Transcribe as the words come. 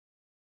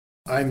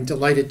I'm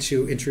delighted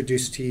to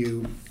introduce to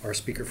you our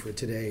speaker for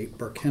today,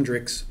 Burke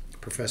Hendricks,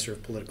 Professor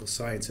of Political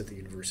Science at the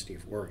University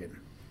of Oregon.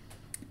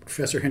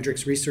 Professor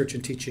Hendricks' research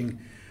and teaching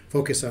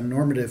focus on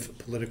normative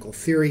political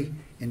theory,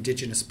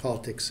 indigenous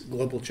politics,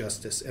 global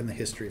justice, and the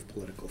history of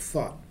political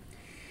thought.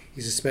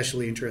 He's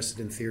especially interested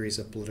in theories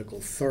of political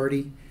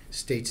authority,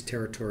 state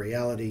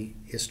territoriality,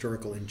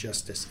 historical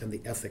injustice, and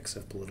the ethics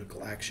of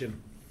political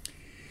action.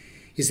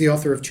 He's the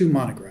author of two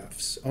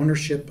monographs,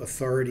 Ownership,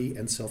 Authority,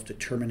 and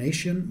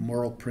Self-Determination,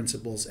 Moral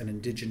Principles and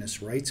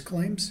Indigenous Rights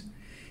Claims,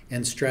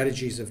 and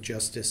Strategies of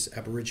Justice,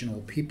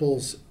 Aboriginal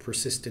Peoples,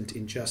 Persistent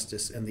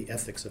Injustice, and the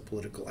Ethics of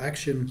Political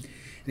Action.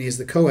 And he is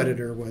the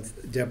co-editor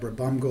with Deborah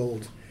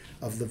Baumgold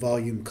of the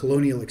volume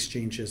Colonial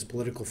Exchanges,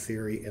 Political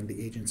Theory, and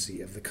the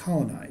Agency of the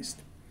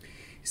Colonized.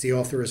 He's the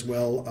author as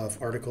well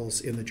of articles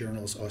in the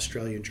journals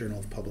Australian Journal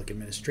of Public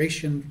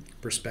Administration,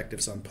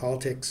 Perspectives on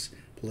Politics,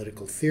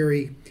 Political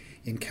Theory,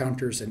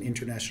 Encounters, an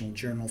International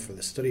Journal for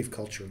the Study of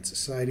Culture and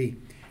Society,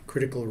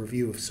 Critical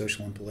Review of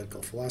Social and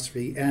Political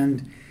Philosophy,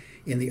 and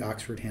in the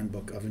Oxford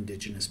Handbook of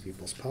Indigenous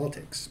Peoples'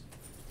 Politics.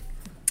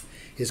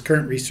 His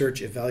current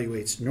research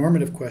evaluates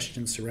normative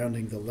questions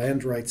surrounding the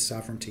land rights,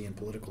 sovereignty, and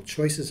political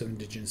choices of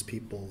Indigenous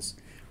peoples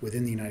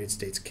within the United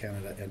States,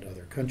 Canada, and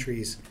other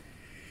countries.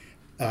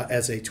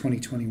 As a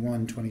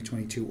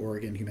 2021-2022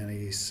 Oregon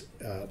Humanities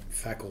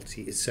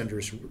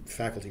Center's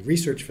Faculty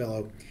Research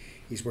Fellow,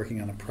 he's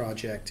working on a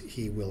project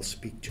he will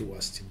speak to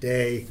us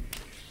today.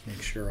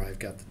 Make sure I've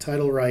got the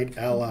title right.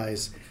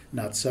 Allies,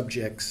 Not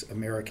Subjects,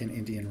 American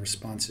Indian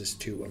Responses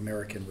to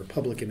American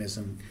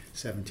Republicanism,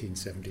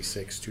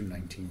 1776 to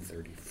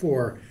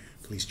 1934.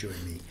 Please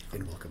join me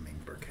in welcoming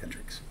Burke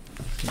Hendricks.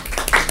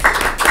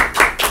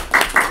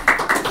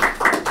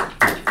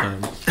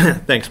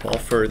 Thanks, Paul,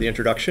 for the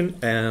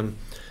introduction.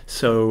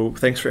 So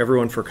thanks for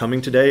everyone for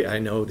coming today. I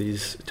know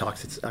these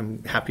talks,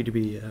 I'm happy to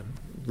be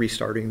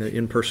restarting the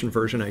in-person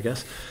version, I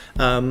guess.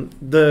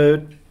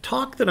 The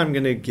talk that I'm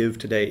going to give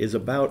today is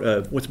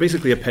about what's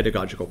basically a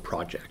pedagogical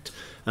project.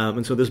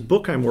 And so this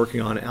book I'm working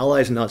on,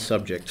 Allies Not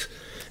Subjects,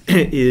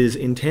 is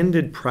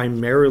intended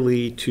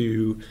primarily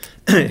to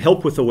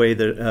help with the way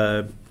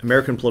that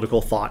American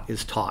political thought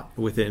is taught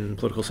within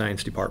political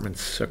science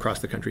departments across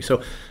the country.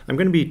 So I'm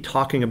going to be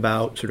talking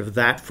about sort of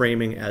that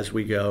framing as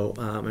we go.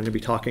 I'm going to be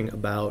talking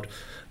about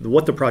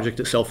what the project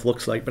itself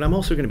looks like, but I'm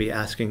also going to be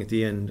asking at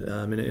the end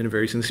in a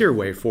very sincere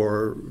way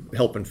for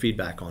help and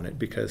feedback on it,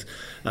 because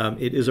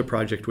it is a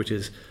project which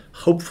is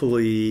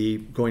hopefully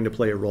going to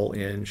play a role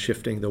in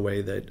shifting the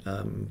way that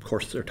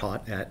courses are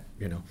taught at,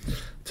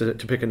 to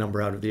pick a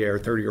number out of the air,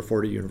 30 or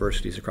 40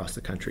 universities across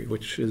the country,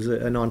 which is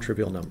a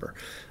non-trivial number.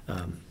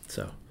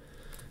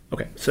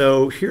 Okay,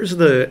 so here's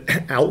the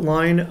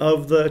outline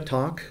of the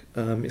talk.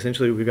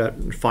 Essentially, we've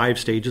got 5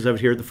 stages of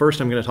it here. The first,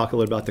 I'm going to talk a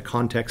little about the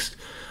context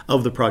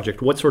of the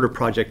project, what sort of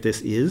project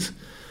this is.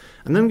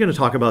 And then I'm going to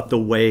talk about the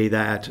way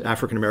that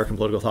African-American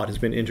political thought has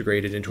been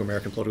integrated into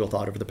American political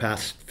thought over the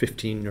past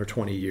 15 or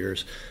 20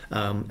 years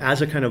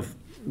as a kind of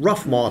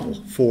rough model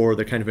for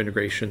the kind of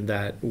integration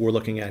that we're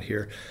looking at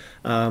here.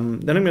 Then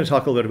I'm going to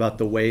talk a little bit about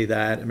the way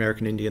that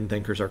American Indian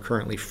thinkers are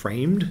currently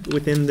framed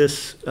within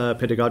this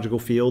pedagogical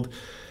field.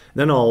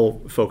 Then I'll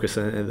focus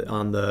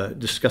on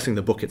discussing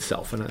the book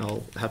itself, and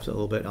I'll have a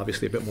little bit,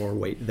 obviously, a bit more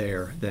weight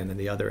there than in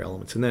the other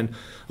elements. And then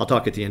I'll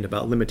talk at the end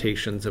about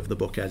limitations of the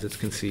book as it's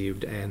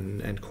conceived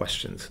and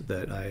questions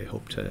that I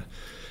hope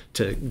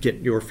to get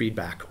your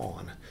feedback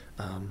on.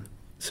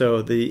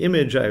 So the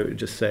image, I would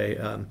just say,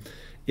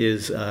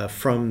 is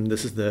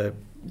this is the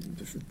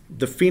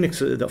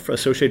Phoenix,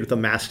 associated with the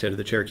masthead of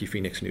the Cherokee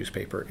Phoenix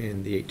newspaper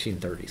in the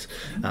 1830s.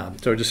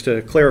 So just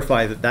to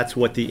clarify that that's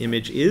what the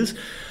image is.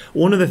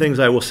 One of the things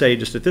I will say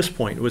just at this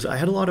point was I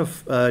had a lot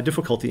of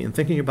difficulty in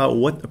thinking about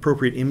what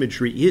appropriate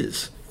imagery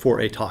is for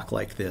a talk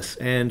like this.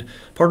 And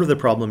part of the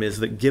problem is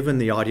that given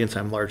the audience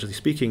I'm largely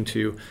speaking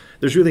to,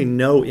 there's really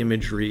no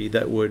imagery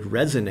that would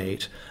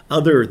resonate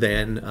other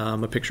than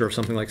a picture of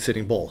something like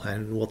Sitting Bull.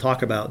 And we'll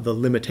talk about the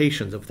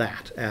limitations of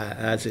that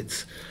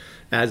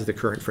as the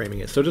current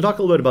framing is. So to talk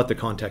a little bit about the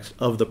context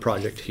of the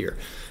project here.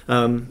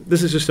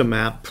 This is just a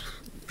map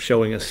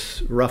showing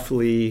us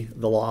roughly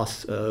the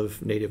loss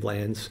of native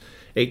lands,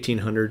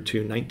 1800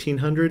 to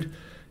 1900.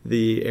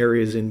 The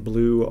areas in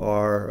blue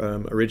are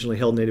originally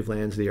held native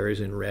lands. The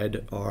areas in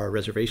red are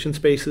reservation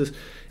spaces.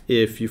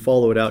 If you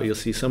follow it out, you'll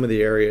see some of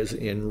the areas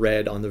in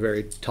red on the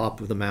very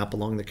top of the map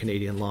along the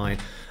Canadian line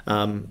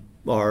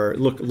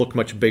look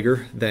much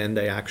bigger than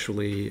they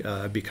actually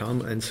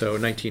become. And so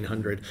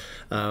 1900,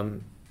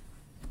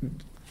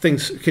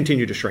 things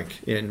continue to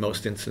shrink in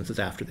most instances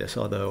after this,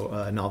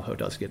 although Navajo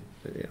does get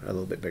a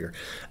little bit bigger.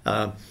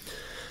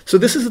 So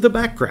this is the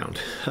background.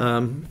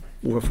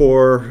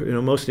 For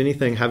most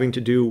anything having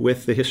to do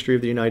with the history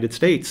of the United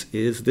States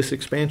is this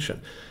expansion.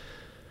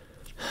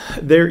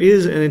 There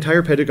is an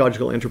entire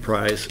pedagogical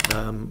enterprise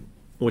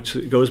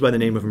which goes by the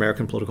name of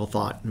American Political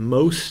Thought.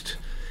 Most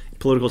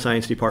political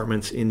science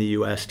departments in the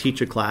U.S.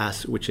 teach a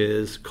class which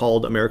is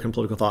called American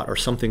Political Thought or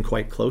something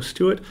quite close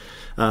to it.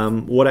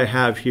 What I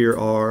have here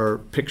are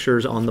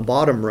pictures on the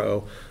bottom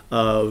row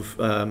of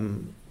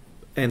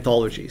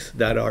anthologies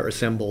that are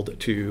assembled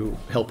to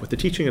help with the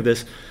teaching of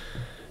this.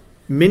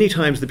 Many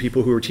times the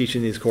people who are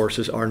teaching these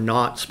courses are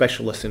not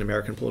specialists in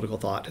American political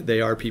thought.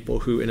 They are people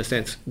who, in a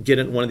sense, get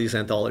in one of these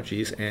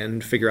anthologies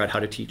and figure out how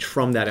to teach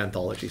from that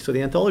anthology. So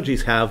the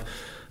anthologies have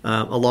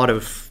a lot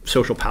of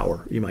social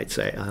power, you might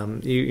say.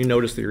 You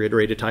notice the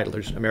reiterated title.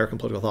 There's American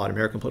Political Thought,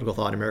 American Political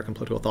Thought, American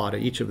Political Thought,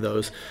 each of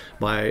those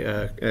by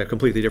a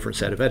completely different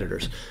set of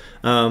editors.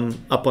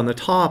 Up on the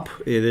top,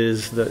 it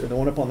is the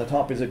one up on the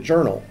top is a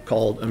journal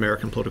called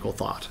American Political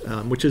Thought,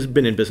 which has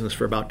been in business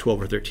for about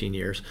 12 or 13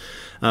 years.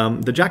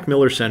 The Jack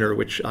Miller Center,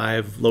 which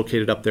I've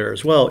located up there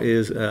as well,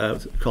 is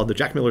called the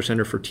Jack Miller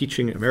Center for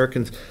Teaching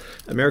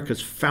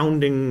America's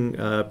Founding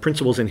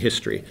Principles in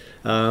History.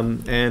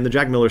 And the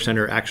Jack Miller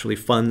Center actually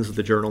funds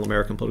the journal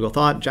American Political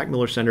Thought. Jack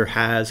Miller Center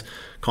has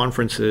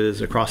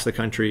conferences across the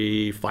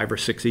country, 5 or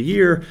 6 a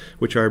year,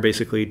 which are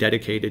basically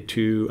dedicated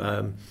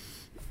to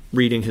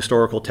reading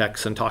historical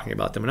texts and talking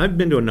about them. And I've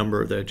been to a number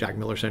of the Jack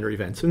Miller Center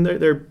events, and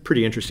they're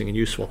pretty interesting and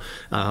useful.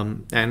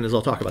 And as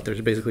I'll talk about,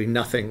 there's basically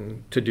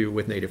nothing to do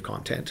with Native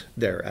content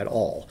there at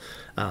all.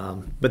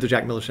 But the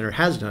Jack Miller Center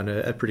has done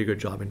a pretty good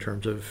job in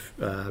terms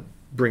of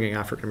bringing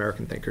African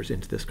American thinkers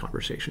into this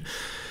conversation.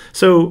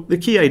 So the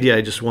key idea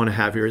I just want to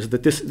have here is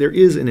that there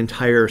is an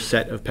entire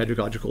set of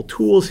pedagogical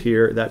tools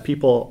here that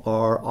people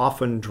are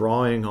often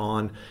drawing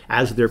on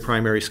as their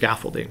primary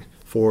scaffolding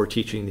for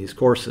teaching these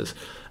courses.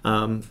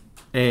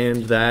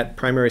 And that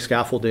primary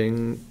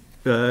scaffolding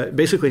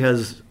basically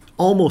has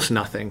almost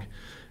nothing,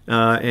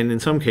 and in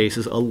some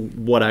cases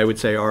what I would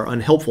say are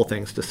unhelpful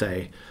things to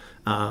say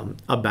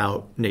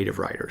about Native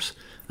writers.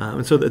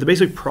 And so the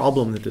basic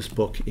problem that this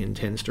book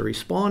intends to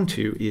respond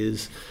to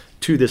is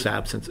to this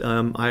absence.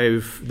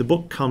 The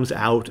book comes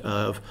out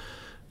of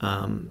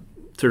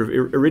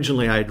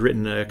originally I had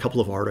written a couple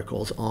of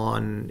articles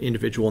on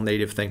individual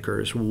Native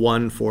thinkers,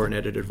 one for an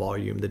edited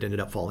volume that ended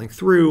up falling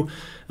through,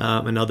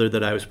 another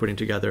that I was putting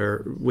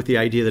together with the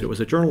idea that it was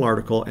a journal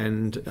article,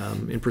 and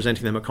in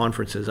presenting them at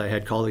conferences, I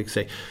had colleagues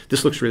say,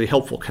 "This looks really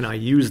helpful, can I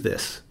use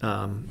this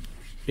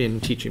in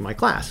teaching my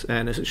class?"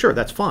 And I said, "Sure,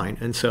 that's fine."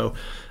 And so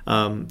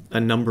a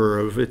number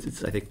of, I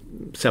think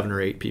 7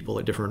 or 8 people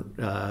at different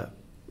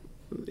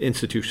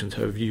institutions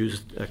have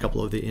used a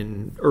couple of the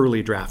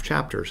early draft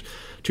chapters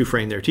to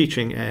frame their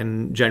teaching,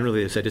 and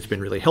generally they said it's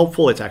been really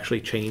helpful. It's actually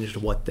changed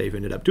what they've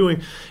ended up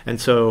doing. And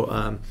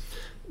so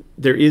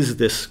there is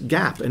this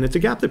gap, and it's a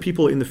gap that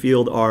people in the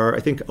field are,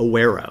 I think,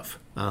 aware of.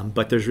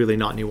 But there's really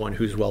not anyone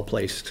who's well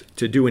placed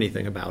to do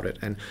anything about it.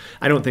 And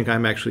I don't think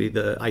I'm actually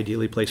the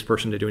ideally placed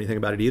person to do anything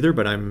about it either,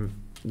 but I'm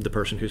the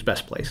person who's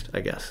best placed,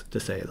 I guess, to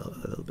say it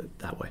a little bit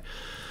that way.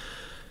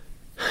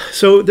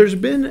 So there's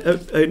been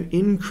an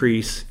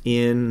increase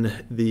in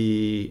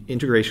the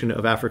integration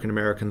of African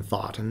American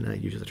thought, and I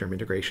use the term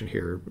integration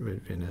here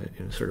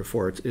in sort of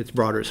for its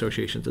broader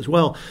associations as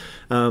well,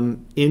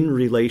 in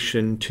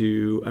relation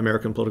to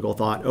American political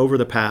thought over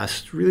the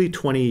past really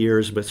 20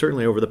 years, but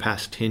certainly over the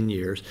past 10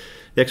 years.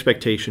 The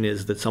expectation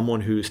is that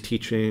someone who's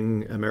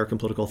teaching American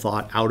political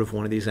thought out of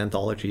one of these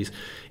anthologies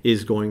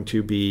is going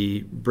to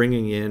be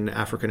bringing in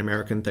African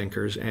American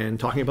thinkers and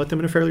talking about them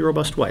in a fairly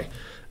robust way.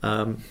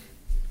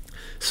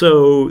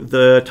 So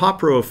the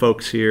top row of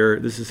folks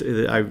here,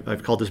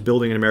 I've called this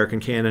Building an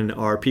American Canon,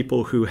 are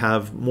people who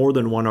have more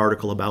than one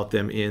article about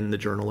them in the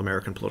journal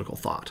American Political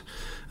Thought.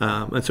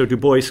 And so Du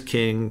Bois,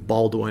 King,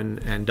 Baldwin,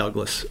 and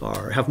Douglas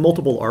have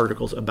multiple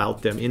articles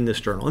about them in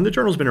this journal. And the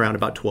journal's been around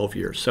about 12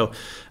 years. So,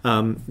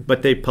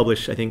 but they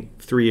publish, I think,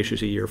 3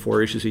 issues a year,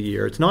 4 issues a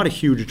year. It's not a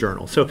huge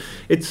journal. So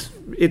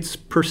its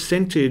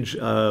percentage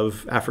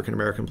of African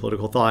American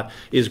political thought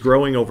is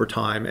growing over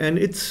time, and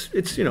it's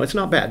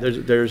not bad.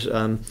 There's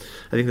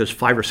I think there's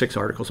 5 or 6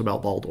 articles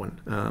about Baldwin,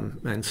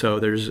 and so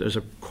there's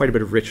quite a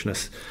bit of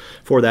richness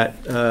for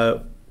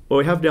that. What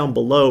we have down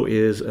below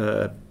is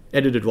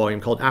edited volume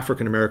called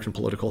African American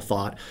Political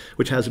Thought,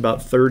 which has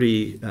about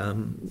 30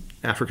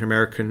 African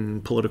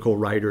American political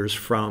writers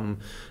from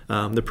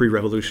the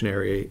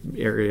pre-revolutionary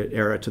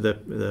era to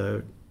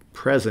the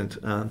present.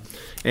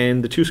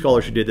 And the 2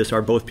 scholars who did this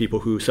are both people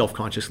who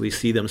self-consciously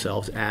see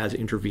themselves as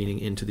intervening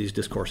into these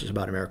discourses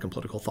about American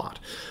political thought.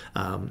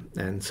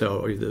 And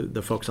so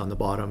the folks on the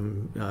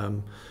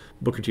bottom,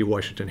 Booker T.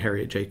 Washington,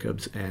 Harriet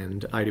Jacobs,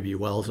 and I.W.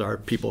 Wells, are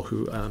people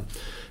who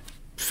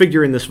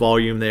figure in this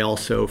volume. They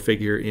also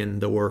figure in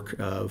the work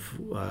of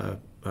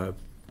a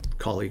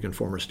colleague and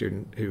former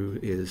student who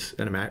is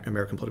an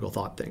American political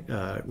thought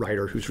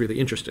writer who's really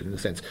interested, in a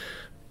sense,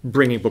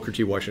 bringing Booker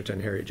T.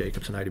 Washington, Harriet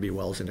Jacobs, and I.W.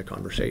 Wells into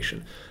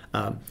conversation.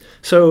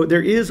 So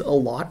there is a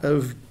lot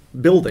of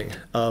building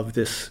of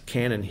this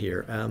canon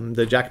here.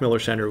 The Jack Miller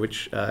Center,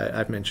 which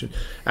I've mentioned,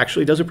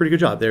 actually does a pretty good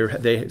job.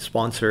 They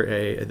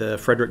sponsor the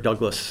Frederick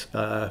Douglass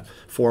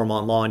Forum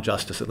on Law and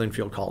Justice at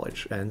Linfield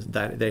College, and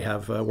that they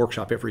have a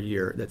workshop every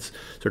year that's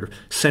sort of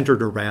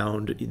centered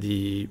around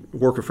the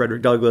work of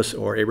Frederick Douglass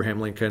or Abraham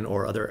Lincoln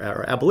or other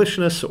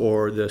abolitionists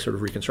or the sort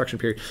of Reconstruction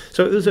period.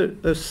 So there's a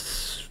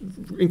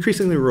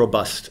increasingly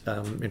robust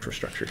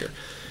infrastructure here.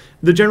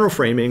 The general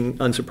framing,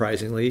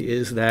 unsurprisingly,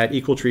 is that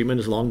equal treatment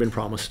has long been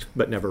promised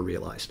but never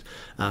realized.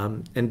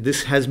 And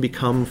this has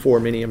become, for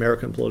many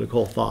American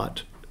political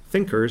thought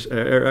thinkers,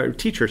 or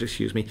teachers,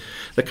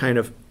 the kind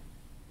of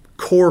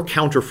core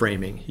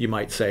counterframing, you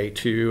might say,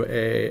 to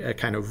a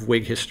kind of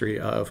Whig history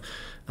of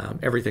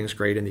everything's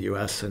great in the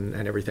U.S.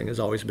 and everything has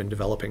always been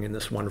developing in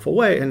this wonderful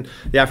way. And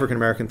the African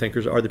American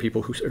thinkers are the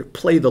people who sort of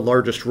play the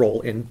largest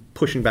role in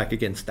pushing back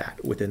against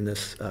that within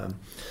this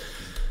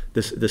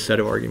this set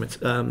of arguments.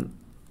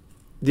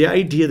 The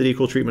idea that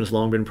equal treatment has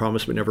long been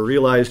promised but never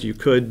realized, you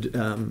could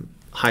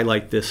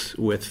highlight this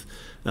with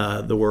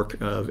the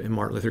work of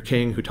Martin Luther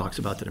King, who talks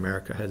about that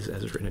America has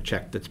written a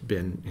check that's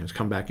been, has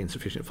come back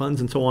insufficient funds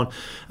and so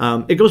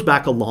on. It goes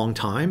back a long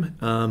time.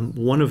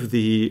 One of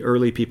the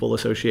early people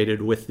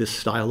associated with this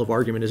style of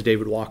argument is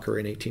David Walker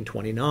in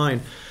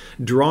 1829,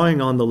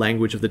 drawing on the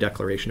language of the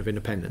Declaration of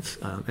Independence.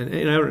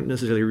 And I don't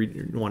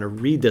necessarily want to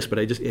read this, but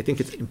I think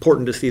it's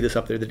important to see this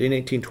up there, that in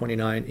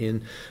 1829,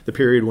 in the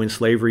period when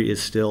slavery is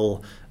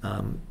still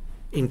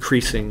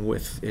increasing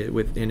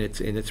in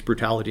its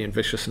brutality and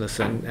viciousness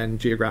and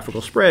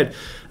geographical spread,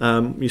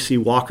 you see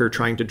Walker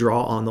trying to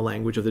draw on the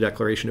language of the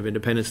Declaration of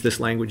Independence. This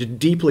language is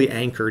deeply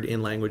anchored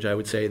in language, I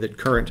would say, that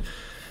current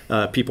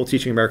people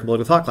teaching American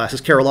political thought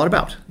classes care a lot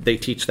about. They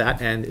teach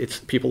that, and it's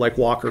people like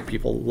Walker,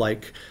 people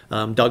like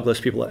Douglas,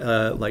 people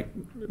like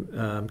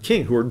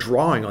King, who are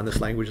drawing on this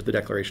language of the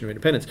Declaration of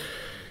Independence,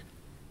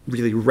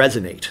 really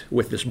resonate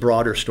with this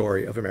broader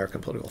story of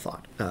American political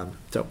thought.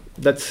 So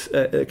that's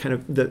kind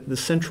of the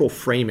central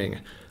framing,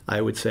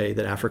 I would say,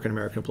 that African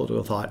American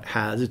political thought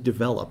has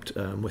developed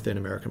within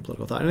American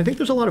political thought. And I think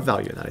there's a lot of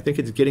value in that. I think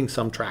it's getting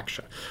some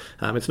traction.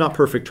 It's not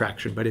perfect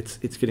traction, but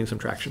it's getting some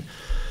traction.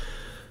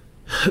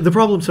 The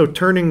problem, so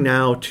turning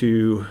now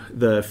to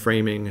the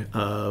framing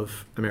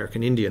of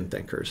American Indian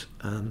thinkers,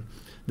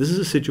 this is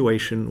a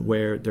situation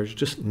where there's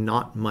just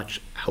not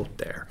much out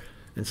there.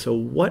 And so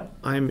what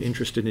I'm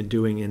interested in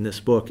doing in this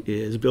book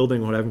is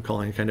building what I'm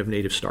calling a kind of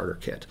native starter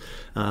kit.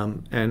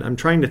 And I'm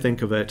trying to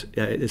think of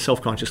it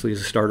self-consciously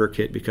as a starter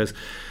kit, because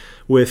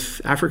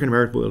with African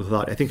American political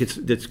thought, I think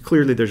it's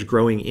clearly there's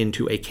growing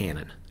into a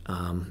canon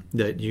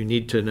that you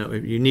need to know.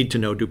 You need to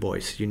know Du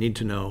Bois. You need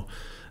to know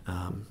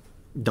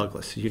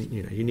Douglas. You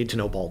need to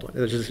know Baldwin.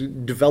 There's this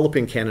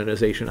developing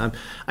canonization.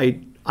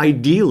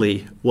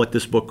 Ideally, what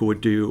this book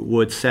would do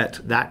would set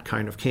that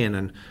kind of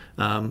canon.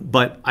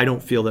 But I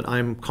don't feel that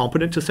I'm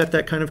competent to set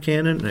that kind of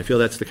canon, and I feel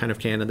that's the kind of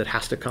canon that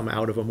has to come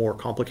out of a more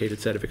complicated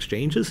set of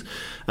exchanges.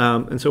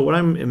 And so what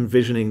I'm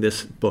envisioning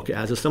this book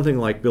as is something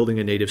like building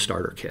a native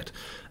starter kit.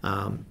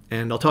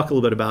 And I'll talk a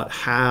little bit about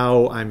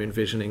how I'm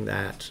envisioning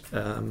that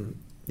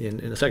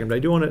in a second. But I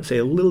do want to say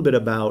a little bit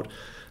about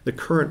the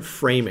current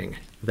framing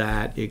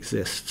that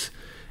exists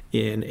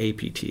in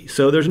APT.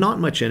 So there's not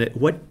much in it.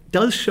 What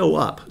does show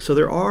up, so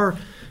there are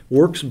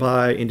works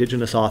by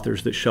indigenous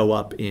authors that show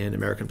up in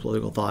American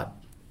political thought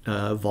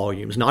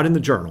volumes, not in the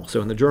journal.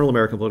 So in the journal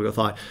American Political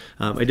Thought,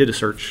 I did a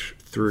search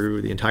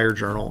through the entire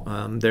journal.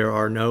 There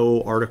are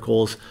no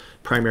articles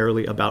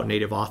primarily about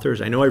Native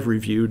authors. I know I've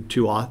reviewed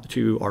two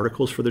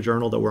articles for the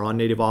journal that were on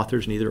Native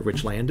authors, neither of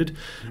which landed.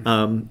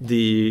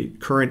 The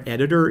current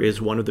editor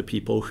is one of the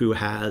people who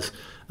has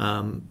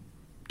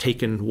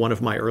taken one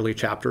of my early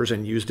chapters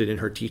and used it in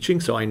her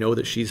teaching. So I know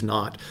that she's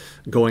not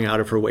going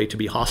out of her way to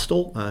be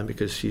hostile,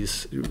 because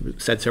she's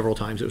said several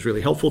times it was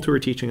really helpful to her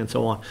teaching and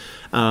so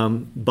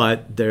on.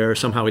 But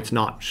somehow it's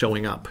not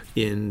showing up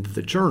in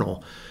the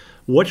journal.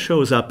 What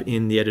shows up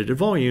in the edited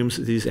volumes,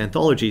 these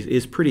anthologies,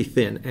 is pretty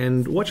thin.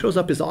 And what shows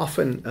up is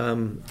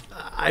often,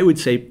 I would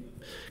say,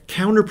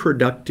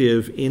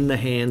 counterproductive in the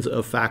hands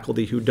of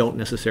faculty who don't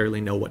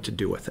necessarily know what to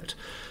do with it.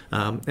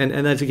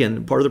 And that's,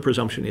 again, part of the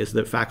presumption is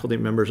that faculty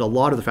members, a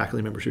lot of the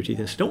faculty members who teach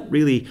this, don't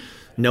really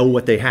know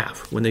what they have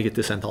when they get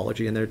this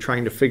anthology, and they're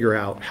trying to figure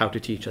out how to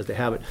teach as they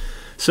have it.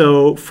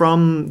 So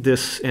from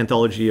this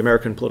anthology,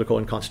 American Political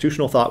and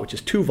Constitutional Thought, which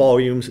is 2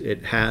 volumes,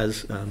 it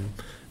has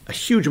a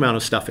huge amount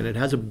of stuff in it. It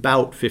has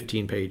about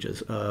 15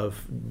 pages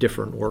of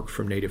different work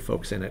from Native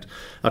folks in it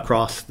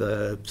across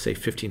the, say,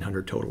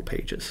 1,500 total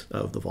pages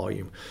of the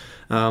volume.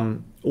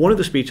 One of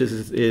the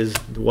speeches is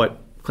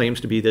what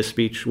claims to be this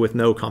speech with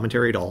no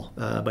commentary at all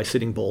by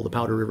Sitting Bull, the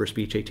Powder River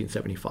Speech,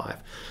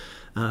 1875.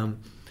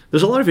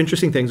 There's a lot of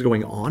interesting things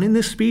going on in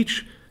this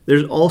speech.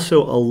 There's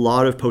also a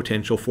lot of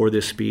potential for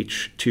this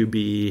speech to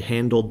be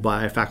handled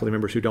by faculty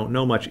members who don't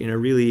know much in a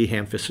really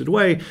ham-fisted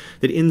way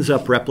that ends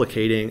up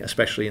replicating,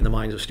 especially in the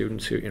minds of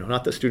students who,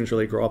 not that students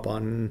really grow up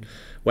on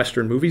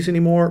Western movies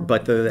anymore,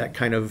 but that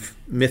kind of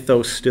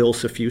mythos still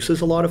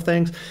suffuses a lot of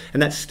things.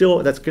 And that's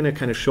going to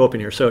kind of show up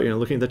in here. So,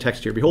 looking at the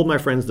text here, "Behold, my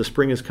friends, the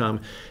spring has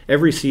come.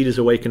 Every seed is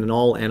awakened in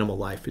all animal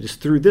life. It is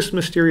through this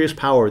mysterious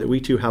power that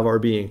we too have our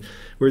being.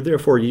 We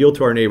therefore yield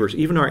to our neighbors,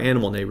 even our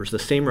animal neighbors, the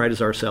same right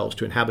as ourselves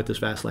to inhabit this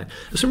vast land."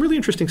 There's some really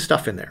interesting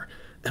stuff in there.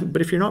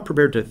 But if you're not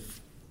prepared to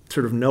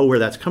sort of know where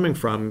that's coming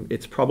from,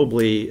 it's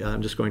probably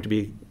just going to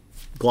be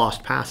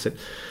glossed past it.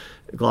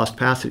 glossed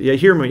past it. Yeah,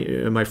 here,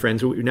 my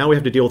friends, now we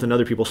have to deal with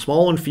another people,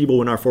 small and feeble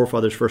when our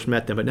forefathers first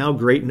met them, but now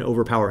great and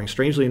overpowering.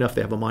 Strangely enough,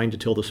 they have a mind to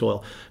till the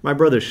soil. My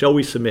brothers, shall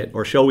we submit,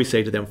 or shall we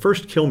say to them,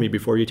 first kill me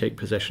before you take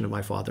possession of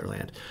my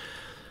fatherland?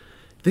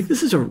 I think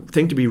this is a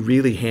thing to be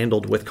really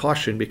handled with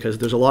caution, because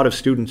there's a lot of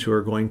students who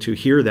are going to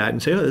hear that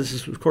and say, oh, this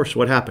is, of course,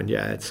 what happened.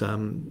 Yeah, it's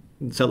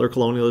settler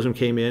colonialism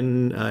came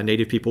in,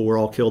 native people were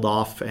all killed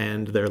off,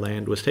 and their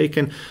land was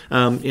taken.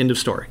 End of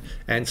story.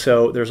 And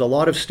so there's a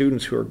lot of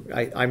students who are,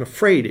 I'm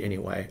afraid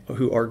anyway,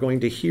 who are going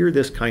to hear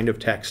this kind of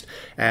text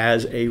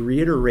as a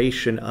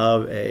reiteration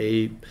of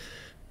a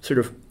sort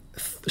of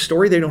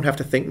story they don't have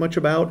to think much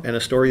about, and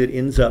a story that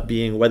ends up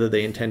being, whether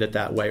they intend it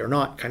that way or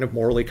not, kind of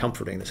morally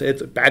comforting. They say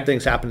it's bad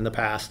things happened in the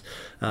past.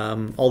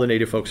 All the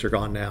native folks are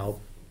gone now.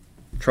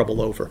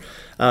 Trouble over.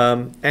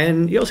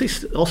 And you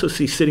also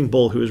see Sitting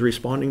Bull, who is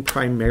responding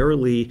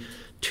primarily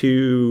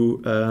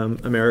to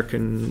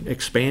American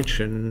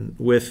expansion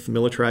with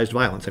militarized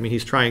violence. I mean,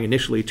 he's trying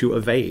initially to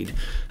evade,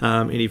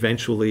 and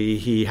eventually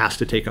he has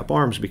to take up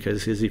arms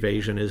because his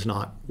evasion is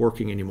not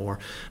working anymore.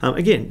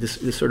 Again,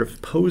 this sort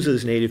of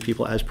poses native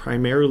people as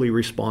primarily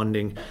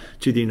responding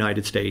to the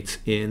United States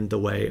in the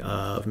way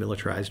of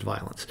militarized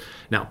violence.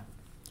 Now,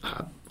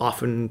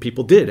 often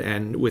people did,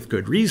 and with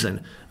good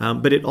reason,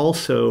 but it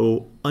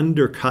also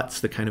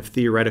undercuts the kind of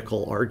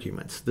theoretical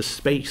arguments, the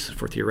space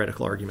for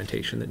theoretical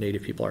argumentation that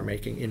native people are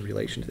making in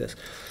relation to this.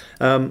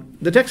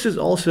 The text is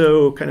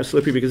also kind of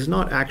slippy because it's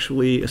not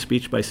actually a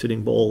speech by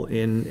Sitting Bull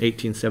in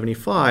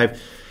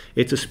 1875.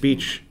 It's a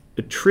speech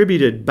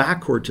attributed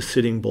backward to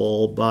Sitting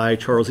Bull by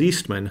Charles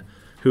Eastman,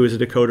 who is a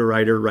Dakota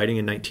writer writing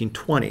in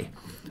 1920.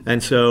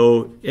 And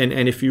so,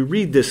 and if you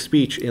read this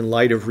speech in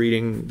light of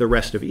reading the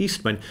rest of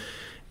Eastman,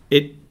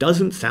 it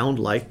doesn't sound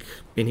like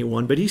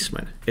anyone but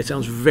Eastman. It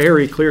sounds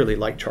very clearly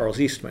like Charles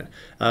Eastman.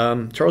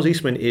 Charles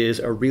Eastman is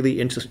a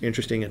really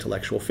interesting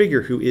intellectual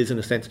figure who is, in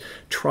a sense,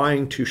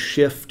 trying to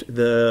shift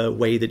the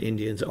way that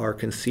Indians are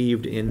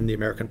conceived in the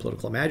American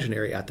political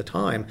imaginary at the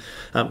time.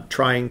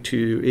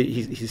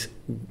 He's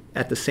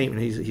at the same,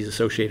 he's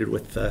associated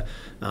with the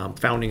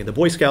founding of the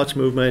Boy Scouts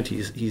movement.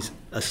 He's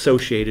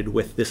associated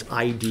with this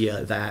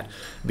idea that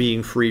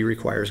being free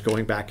requires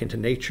going back into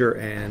nature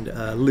and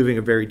living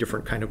a very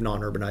different kind of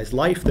non-urbanized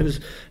life than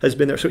has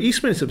been there. So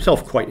Eastman is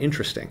himself quite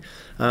interesting.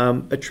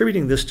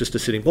 Attributing this just to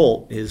Sitting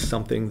Bull is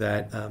something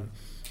that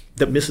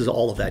misses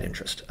all of that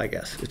interest, I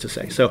guess, is to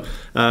say. So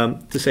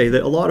to say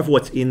that a lot of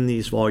what's in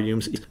these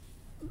volumes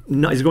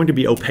is going to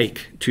be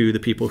opaque to the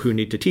people who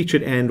need to teach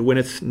it, and when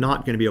it's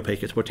not going to be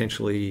opaque, it's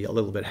potentially a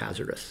little bit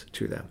hazardous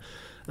to them.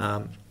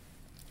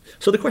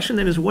 So the question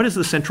then is, what is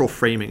the central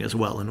framing as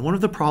well? And one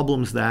of the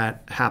problems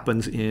that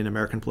happens in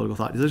American political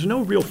thought is there's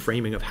no real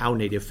framing of how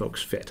native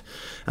folks fit.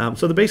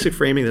 So the basic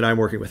framing that I'm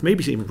working with may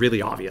seem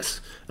really obvious,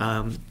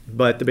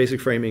 but the basic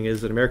framing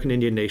is that American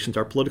Indian nations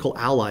are political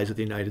allies of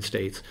the United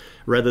States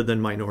rather than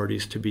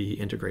minorities to be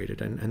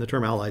integrated. And the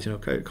term allies,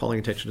 calling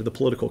attention to the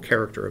political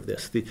character of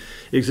this, the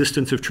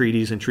existence of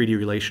treaties and treaty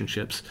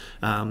relationships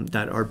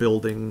that are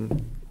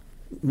building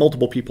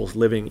multiple peoples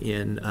living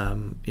in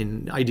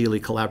ideally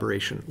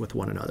collaboration with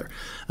one another.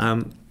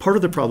 Part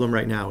of the problem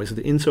right now is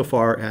that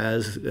insofar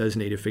as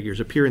native figures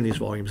appear in these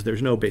volumes,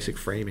 there's no basic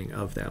framing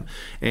of them.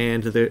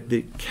 And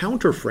the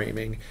counter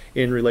framing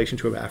in relation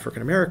to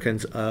African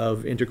Americans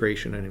of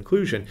integration and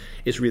inclusion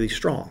is really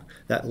strong.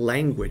 That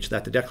language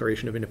that the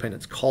Declaration of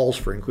Independence calls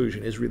for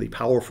inclusion is really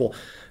powerful.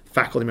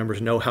 Faculty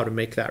members know how to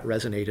make that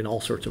resonate in all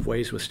sorts of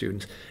ways with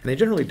students, and they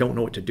generally don't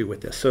know what to do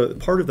with this. So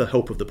part of the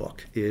hope of the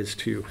book is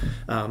to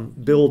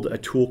build a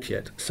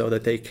toolkit so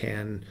that they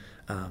can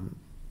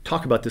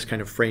talk about this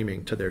kind of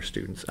framing to their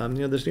students.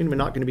 There's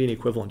not going to be an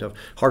equivalent of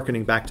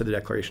hearkening back to the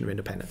Declaration of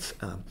Independence.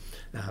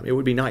 It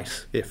would be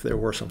nice if there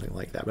were something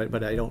like that,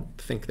 but I don't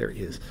think there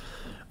is.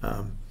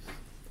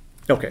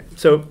 Okay,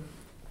 so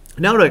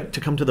now to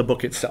come to the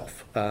book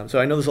itself. So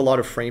I know there's a lot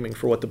of framing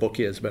for what the book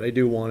is, but I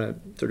do want to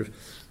sort of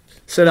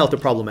set out the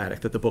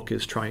problematic that the book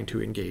is trying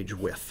to engage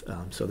with,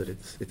 so that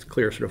it's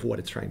clear sort of what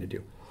it's trying to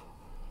do.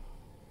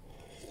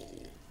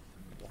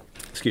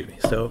 Excuse me.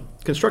 So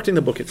constructing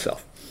the book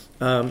itself.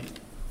 The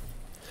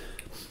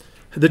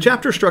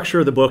chapter structure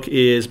of the book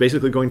is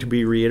basically going to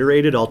be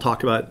reiterated. I'll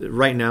talk about,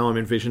 right now I'm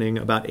envisioning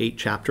about 8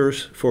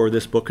 chapters for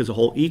this book as a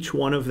whole. Each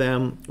one of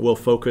them will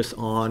focus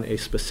on a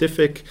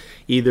specific,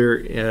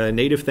 either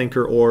native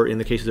thinker or, in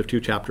the cases of 2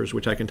 chapters,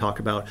 which I can talk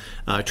about,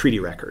 treaty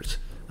records.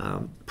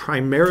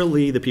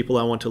 Primarily, the people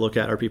I want to look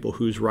at are people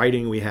whose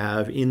writing we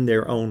have in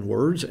their own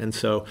words, and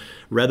so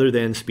rather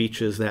than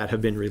speeches that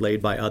have been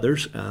relayed by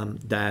others,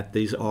 that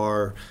these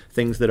are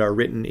things that are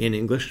written in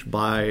English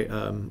by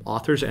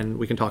authors, and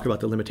we can talk about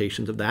the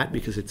limitations of that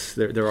because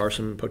there are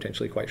some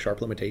potentially quite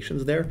sharp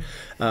limitations there.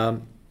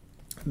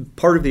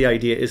 part of the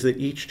idea is that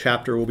each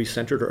chapter will be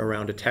centered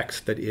around a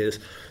text that is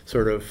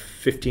sort of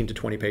 15 to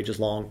 20 pages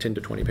long, 10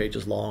 to 20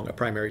 pages long, a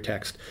primary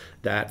text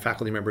that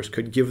faculty members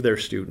could give their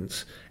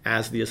students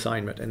as the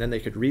assignment. And then they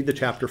could read the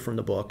chapter from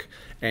the book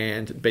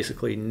and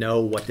basically know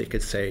what they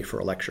could say for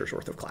a lecture's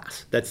worth of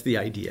class. That's the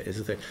idea,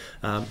 is that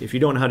if you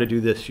don't know how to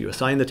do this, you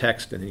assign the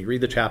text and then you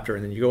read the chapter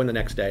and then you go in the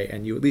next day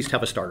and you at least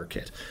have a starter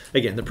kit.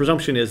 Again, the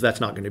presumption is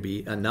that's not going to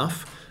be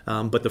enough,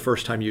 but the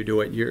first time you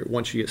do it,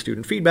 once you get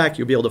student feedback,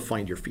 you'll be able to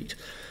find your feet.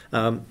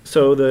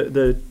 So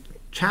the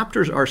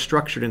chapters are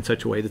structured in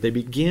such a way that they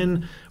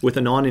begin with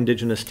a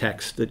non-Indigenous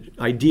text that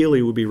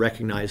ideally would be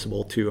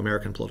recognizable to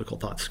American political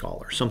thought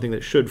scholars, something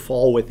that should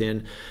fall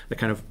within the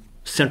kind of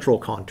central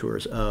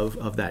contours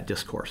of that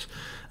discourse.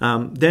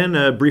 Then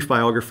a brief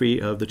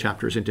biography of the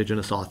chapter's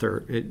Indigenous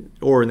author,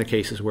 or in the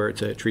cases where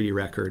it's a treaty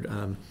record.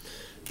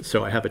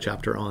 So I have a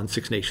chapter on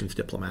Six Nations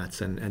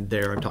diplomats, and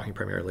there I'm talking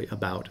primarily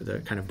about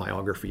the kind of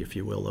biography, if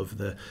you will, of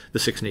the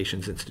Six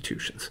Nations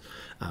institutions,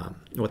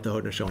 what the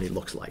Haudenosaunee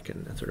looks like,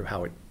 and sort of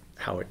how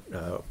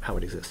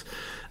it exists.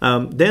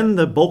 Then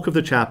the bulk of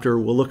the chapter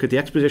will look at the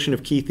exposition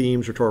of key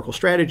themes, rhetorical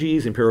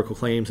strategies, empirical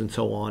claims, and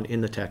so on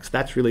in the text.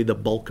 That's really the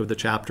bulk of the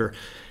chapter,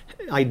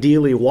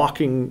 ideally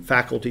walking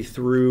faculty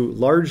through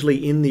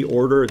largely in the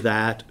order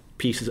that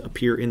pieces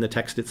appear in the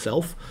text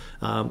itself.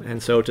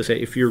 And so to say,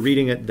 if you're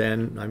reading it,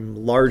 then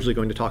I'm largely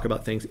going to talk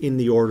about things in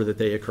the order that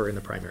they occur in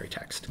the primary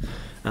text.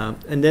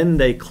 And then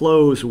they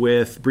close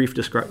with brief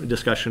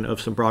discussion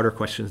of some broader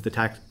questions the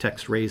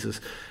text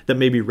raises that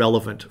may be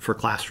relevant for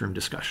classroom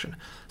discussion.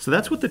 So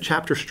that's what the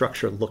chapter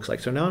structure looks like.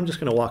 So now I'm just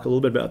going to walk a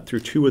little bit through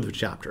two of the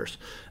chapters.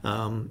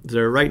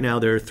 Right now,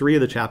 there are three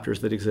of the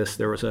chapters that exist.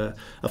 There was a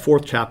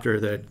fourth chapter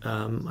that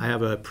I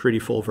have a pretty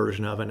full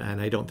version of,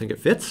 and I don't think it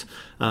fits.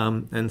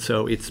 And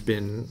so it's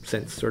been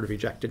since sort of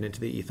ejected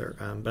into the ether.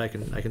 But I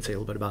can say a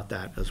little bit about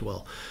that as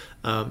well.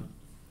 So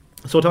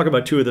we'll talk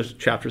about two of the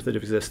chapters that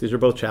exist. These are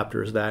both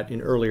chapters that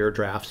in earlier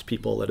drafts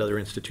people at other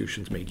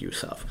institutions made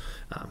use of.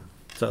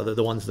 So they're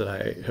the ones that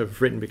I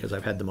have written because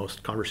I've had the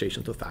most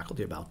conversations with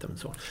faculty about them and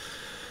so on.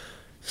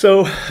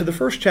 So the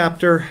first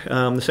chapter,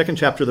 the second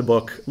chapter of the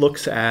book,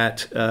 looks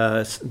at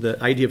the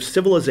idea of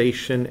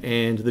civilization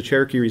and the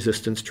Cherokee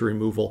resistance to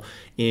removal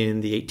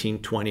in the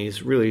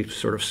 1820s, really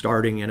sort of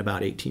starting in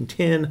about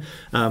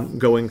 1810,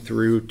 going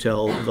through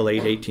till the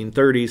late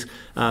 1830s.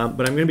 But I'm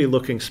going to be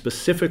looking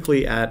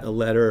specifically at a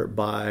letter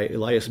by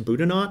Elias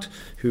Boudinot,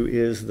 who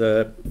is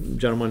the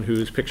gentleman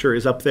whose picture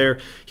is up there.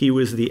 He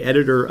was the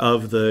editor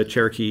of the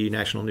Cherokee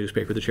national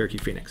newspaper, the Cherokee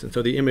Phoenix. And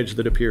so the image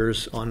that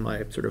appears on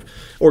my sort of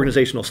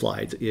organizational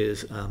slides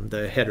is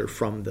the header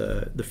from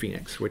the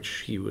Phoenix, which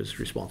he was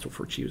responsible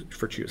for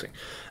choosing.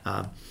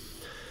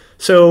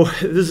 So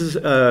this is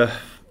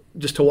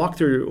just to walk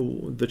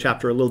through the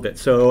chapter a little bit.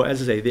 So as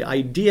I say, the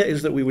idea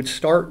is that we would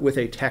start with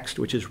a text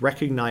which is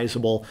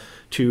recognizable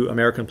to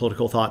American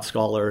political thought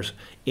scholars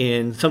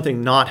in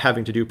something not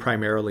having to do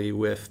primarily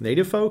with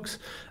Native folks,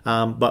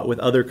 but with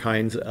other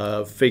kinds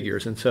of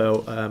figures. And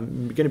so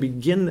we're going to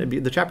begin,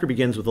 the chapter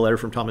begins with a letter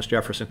from Thomas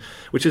Jefferson,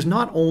 which is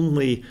not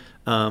only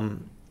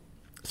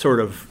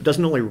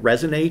doesn't only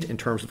resonate in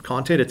terms of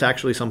content, it's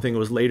actually something that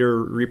was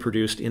later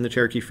reproduced in the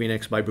Cherokee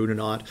Phoenix by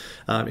Boudinot.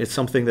 It's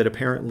something that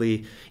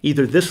apparently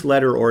either this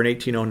letter or an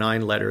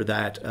 1809 letter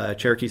that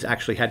Cherokees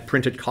actually had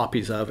printed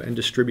copies of and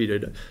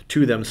distributed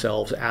to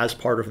themselves as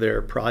part of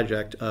their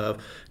project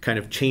of kind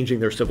of changing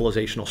their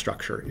civilizational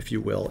structure, if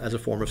you will, as a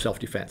form of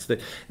self-defense.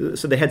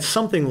 So they had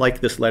something like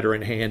this letter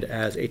in hand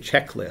as a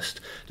checklist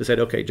to say,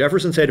 okay,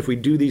 Jefferson said if we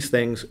do these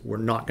things, we're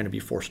not going to be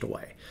forced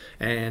away.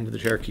 And the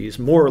Cherokees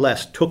more or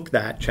less took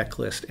that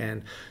checklist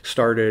and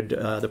started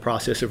the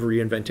process of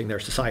reinventing their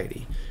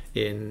society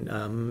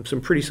in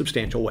some pretty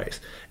substantial ways.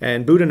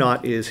 And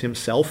Boudinot is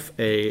himself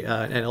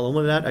an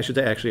element of that. I should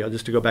say, actually,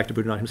 just to go back to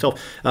Boudinot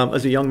himself,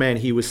 as a young man,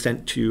 he was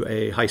sent to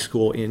a high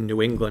school in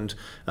New England,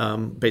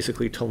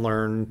 basically to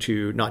learn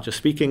to not just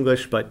speak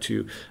English, but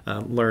to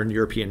learn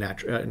European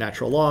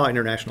natural law,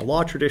 international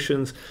law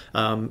traditions,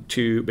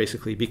 to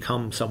basically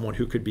become someone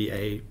who could be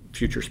a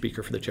future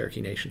speaker for the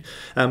Cherokee Nation.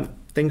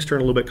 Things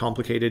turn a little bit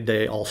complicated.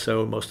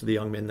 Most of the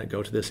young men that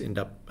go to this end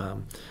up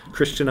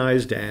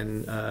Christianized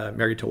and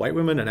married to white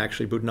women, and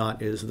actually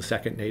Boudinot is the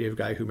second Native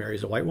guy who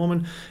marries a white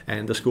woman,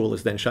 and the school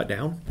is then shut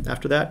down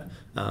after that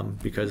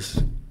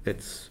because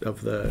it's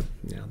of the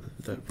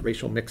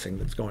racial mixing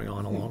that's going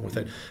on along with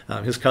it.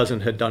 His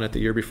cousin had done it the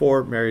year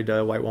before, married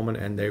a white woman,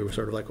 and they were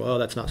sort of like, well,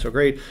 that's not so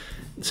great.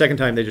 Second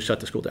time, they just shut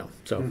the school down.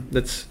 So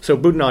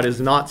Boudinot is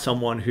not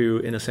someone who,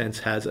 in a sense,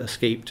 has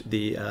escaped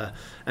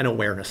an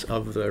awareness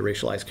of the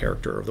racialized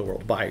character of the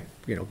world by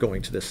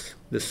going to this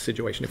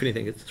situation. If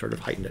anything, it's sort of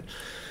heightened it.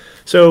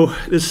 So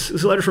this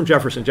is a letter from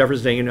Jefferson.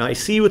 Jefferson saying, I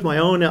see with my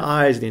own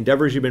eyes the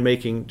endeavors you've been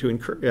making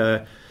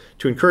to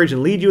to encourage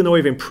and lead you in the way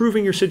of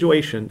improving your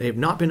situation. They have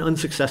not been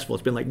unsuccessful.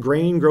 It's been like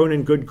grain grown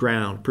in good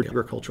ground,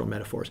 agricultural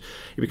metaphors.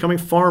 You're becoming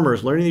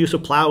farmers, learning the use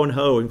of plow and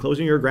hoe,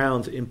 enclosing your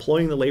grounds,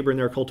 employing the labor in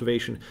their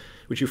cultivation,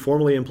 which you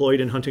formerly employed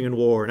in hunting and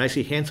war. And I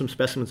see handsome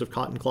specimens of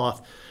cotton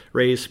cloth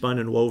raised, spun,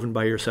 and woven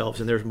by yourselves.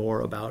 And there's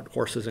more about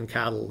horses and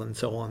cattle and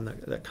so on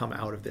that come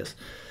out of this.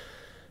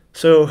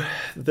 So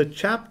the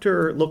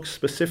chapter looks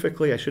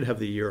specifically, I should have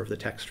the year of the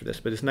text for this,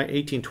 but it's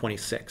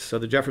 1826. So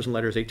the Jefferson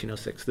letter is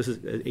 1806. This is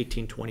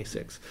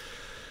 1826.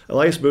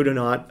 Elias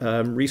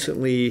Boudinot,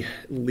 recently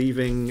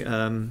leaving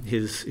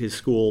his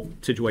school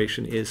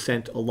situation, is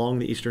sent along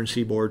the eastern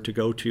seaboard to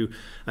go to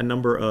a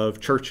number of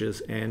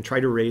churches and try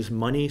to raise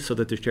money so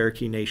that the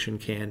Cherokee Nation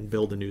can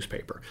build a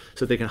newspaper,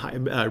 so they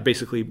can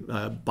basically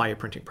buy a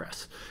printing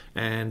press.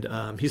 And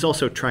he's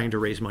also trying to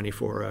raise money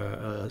for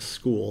a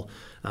school,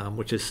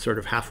 which is sort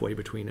of halfway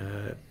between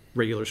a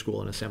regular school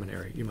and a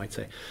seminary, you might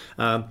say.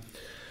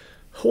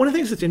 One of the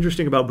things that's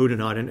interesting about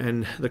Boudinot,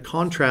 and the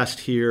contrast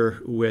here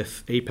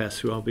with Apess,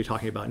 who I'll be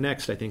talking about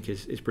next, I think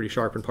is pretty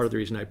sharp. And part of the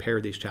reason I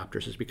paired these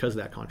chapters is because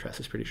that contrast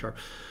is pretty sharp.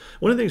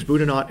 One of the things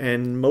Boudinot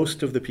and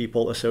most of the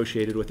people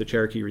associated with the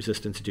Cherokee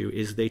resistance do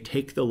is they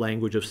take the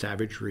language of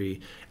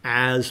savagery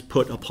as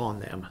put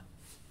upon them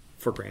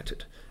for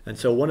granted. And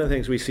so one of the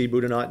things we see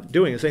Boudinot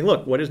doing is saying,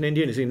 look, what is an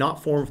Indian? Is he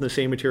not formed from the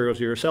same materials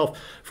as yourself?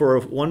 For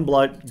of one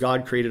blood,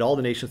 God created all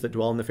the nations that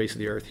dwell on the face of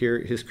the earth. Here,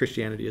 his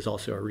Christianity is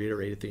also a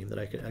reiterated theme that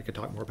I could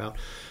talk more about.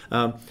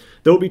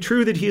 Though it be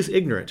true that he is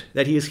ignorant,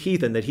 that he is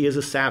heathen, that he is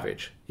a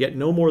savage, yet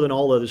no more than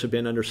all others have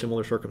been under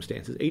similar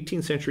circumstances.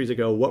 18 centuries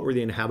ago, what were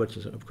the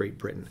inhabitants of Great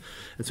Britain?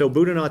 And so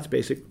Boudinot's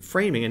basic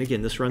framing, and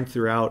again, this runs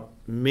throughout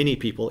many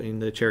people in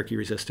the Cherokee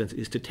resistance,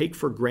 is to take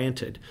for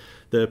granted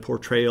the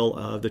portrayal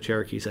of the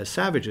Cherokees as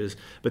savages,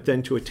 but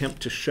then to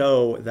attempt to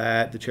show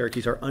that the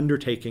Cherokees are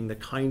undertaking the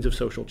kinds of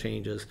social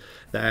changes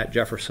that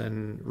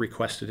Jefferson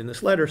requested in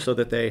this letter so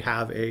that they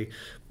have a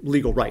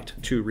legal right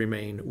to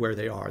remain where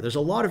they are. There's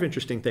a lot of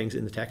interesting things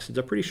in the text. It's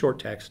a pretty short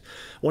text.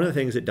 One of the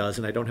things it does,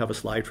 and I don't have a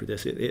slide for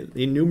this, it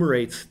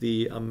enumerates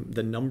the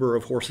number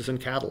of horses and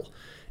cattle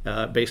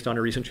based on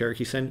a recent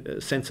Cherokee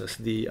census,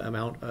 the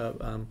amount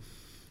of,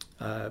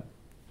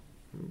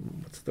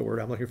 what's the word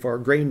I'm looking for,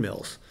 grain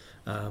mills.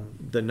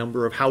 The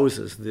number of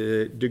houses,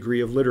 the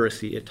degree of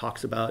literacy. It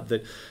talks about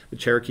that the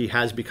Cherokee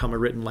has become a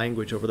written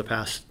language over the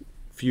past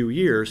few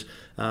years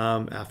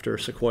after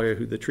Sequoia,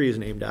 who the tree is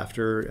named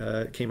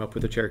after, came up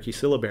with a Cherokee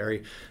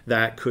syllabary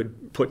that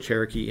could put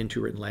Cherokee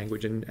into written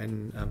language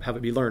and have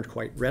it be learned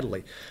quite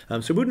readily.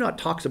 So Boudinot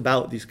talks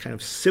about these kind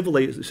of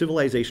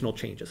civilizational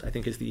changes, I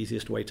think is the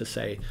easiest way to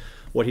say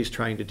what he's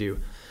trying to do.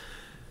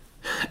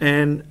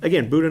 And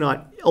again,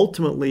 Boudinot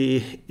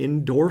ultimately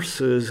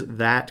endorses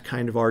that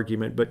kind of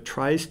argument, but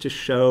tries to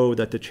show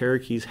that the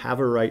Cherokees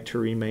have a right to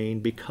remain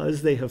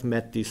because they have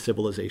met these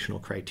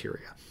civilizational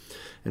criteria.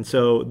 And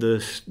so the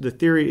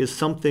theory is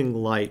something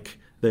like,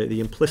 the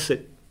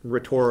implicit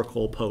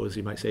rhetorical pose,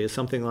 you might say, is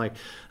something like,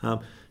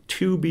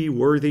 to be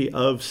worthy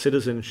of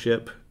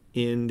citizenship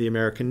in the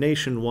American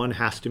nation, one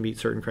has to meet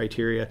certain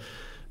criteria.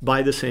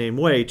 By the same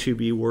way, to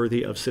be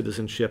worthy of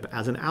citizenship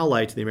as an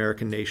ally to the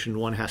American nation,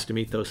 one has to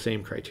meet those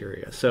same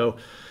criteria. So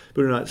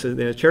Boudinot says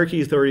the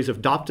Cherokee authorities have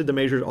adopted the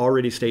measures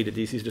already stated.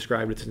 He's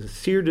described as a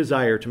sincere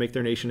desire to make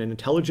their nation an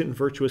intelligent and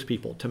virtuous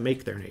people, to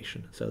make their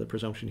nation. So the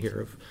presumption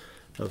here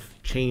of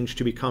change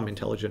to become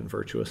intelligent and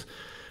virtuous.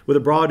 With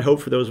a broad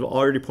hope for those who have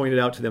already pointed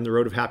out to them the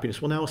road of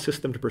happiness will now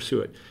assist them to pursue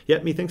it.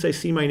 Yet methinks I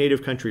see my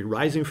native country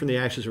rising from the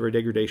ashes of her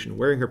degradation,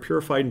 wearing her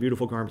purified and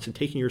beautiful garments and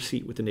taking her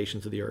seat with the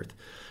nations of the earth.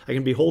 I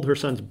can behold her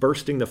sons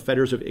bursting the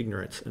fetters of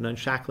ignorance and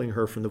unshackling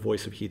her from the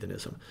voice of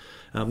heathenism.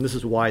 This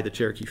is why the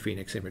Cherokee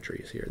Phoenix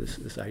imagery is here,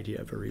 this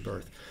idea of a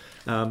rebirth.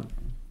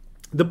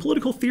 The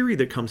political theory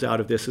that comes out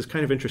of this is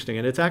kind of interesting,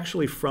 and it's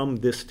actually from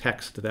this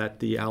text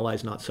that the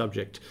Allies Not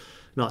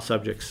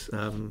Subjects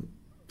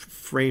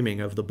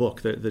framing of the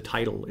book, the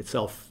title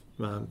itself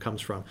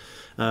comes from.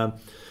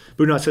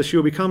 Boudinot says, she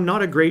will become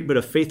not a great but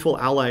a faithful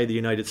ally of the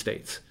United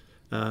States.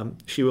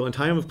 She will in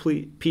time of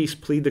peace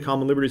plead the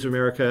common liberties of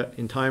America.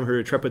 In time her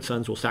intrepid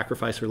sons will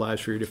sacrifice their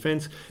lives for your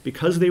defense.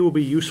 Because they will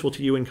be useful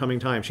to you in coming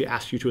time, she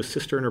asks you to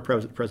assist her in her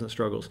present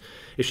struggles.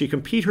 If she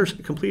complete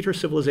her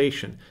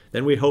civilization,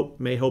 then we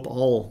may hope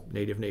all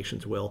native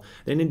nations will.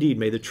 Then indeed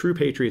may the true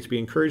patriots be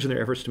encouraged in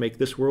their efforts to make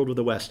this world of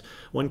the West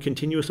one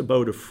continuous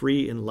abode of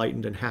free,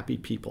 enlightened, and happy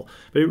people.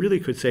 But it really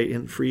could say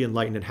free,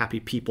 enlightened, and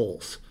happy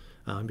peoples.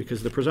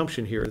 Because the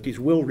presumption here that these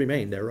will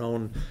remain their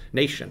own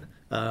nation,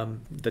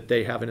 that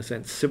they have, in a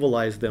sense,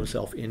 civilized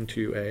themselves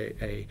into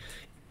a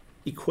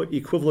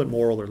equivalent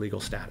moral or legal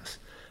status.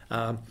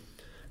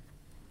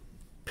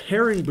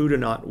 Pairing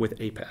Boudinot with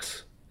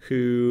Apess,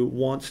 who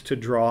wants to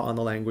draw on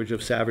the language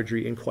of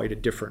savagery in quite a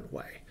different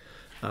way.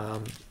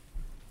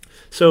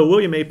 So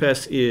William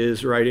Apess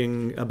is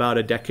writing about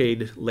a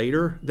decade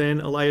later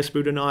than Elias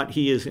Boudinot.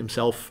 He is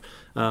himself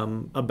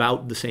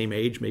about the same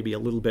age, maybe a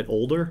little bit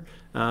older.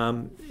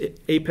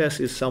 Apess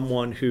is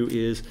someone who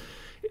is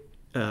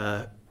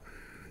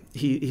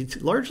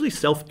he's largely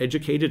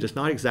self-educated. It's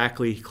not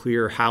exactly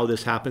clear how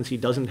this happens. He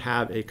doesn't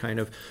have a kind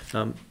of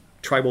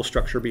tribal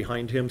structure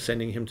behind him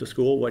sending him to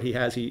school. What he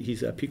has,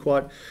 he's a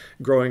Pequot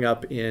growing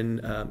up in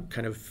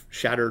kind of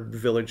shattered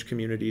village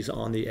communities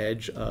on the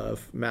edge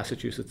of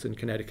Massachusetts and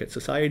Connecticut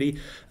society.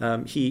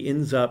 He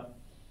ends up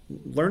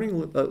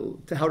learning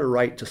how to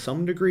write to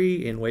some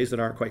degree in ways that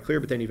aren't quite clear,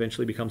 but then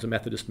eventually becomes a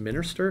Methodist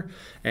minister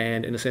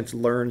and, in a sense,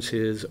 learns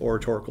his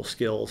oratorical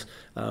skills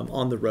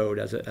on the road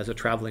as a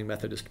traveling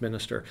Methodist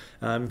minister.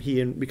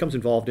 He becomes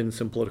involved in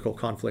some political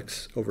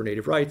conflicts over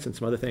native rights and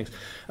some other things.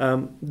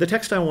 The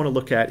text I want to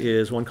look at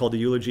is one called The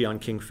Eulogy on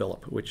King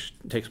Philip, which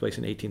takes place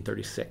in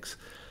 1836.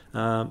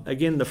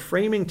 Again, the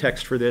framing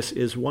text for this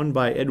is one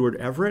by Edward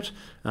Everett.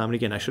 And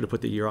again, I should have put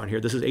the year on here.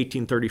 This is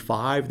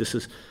 1835. This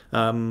is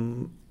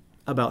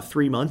about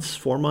 4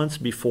 months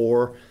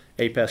before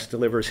Apess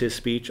delivers his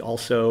speech,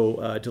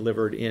 also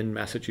delivered in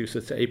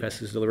Massachusetts.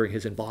 Apess is delivering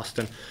his in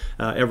Boston.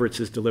 Everett's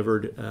is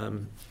delivered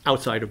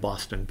outside of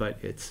Boston, but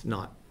it's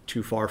not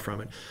too far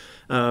from it.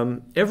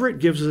 Everett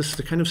gives us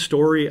the kind of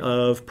story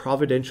of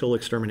providential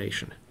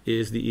extermination,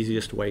 is the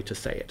easiest way to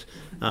say it.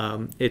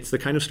 It's the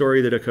kind of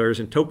story that occurs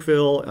in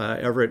Tocqueville.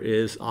 Everett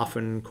is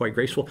often quite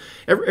graceful.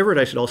 Everett,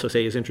 I should also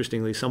say, is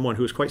interestingly someone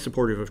who is quite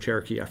supportive of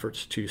Cherokee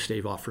efforts to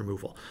stave off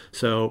removal.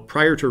 So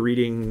prior to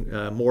reading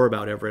more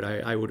about Everett,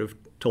 I would have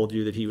told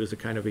you that he was a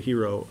kind of a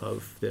hero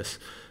of this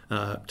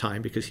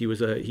time, because he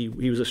was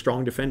a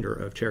strong defender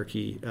of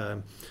Cherokee,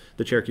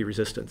 the Cherokee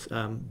resistance.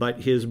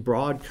 But his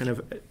broad kind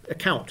of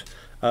account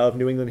of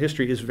New England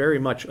history is very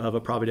much of a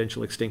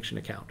providential extinction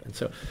account. And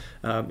so,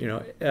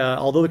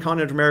 although the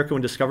continent of America,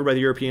 when discovered by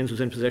the Europeans,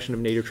 was in possession of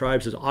native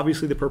tribes, is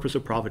obviously the purpose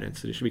of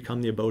providence, that it should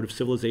become the abode of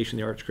civilization,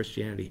 the arts,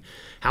 Christianity.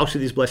 How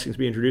should these blessings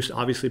be introduced?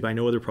 Obviously by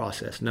no other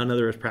process, none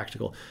other is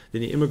practical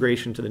than the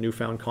immigration to the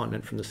newfound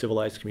continent from the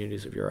civilized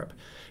communities of Europe.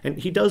 And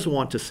he does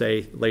want to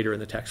say later in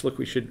the text, look,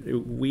 we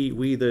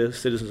the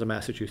citizens of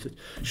Massachusetts,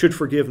 should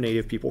forgive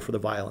native people for the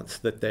violence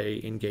that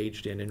they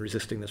engaged in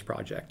resisting this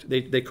project.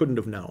 They couldn't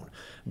have known,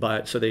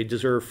 so they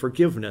deserve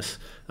forgiveness,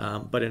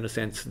 but in a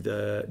sense,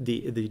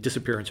 the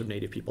disappearance of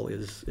native people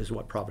is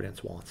what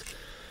Providence wants.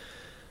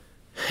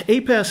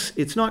 Apess,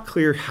 it's not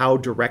clear how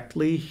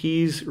directly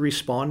he's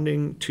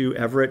responding to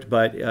Everett,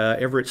 but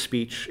Everett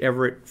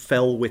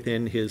fell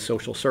within his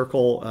social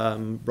circle,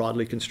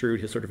 broadly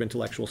construed, his sort of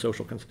intellectual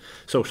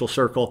social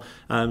circle.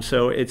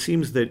 So it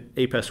seems that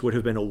Apess would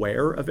have been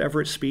aware of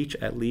Everett's speech,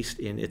 at least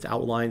in its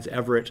outlines.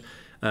 Everett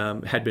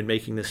had been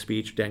making this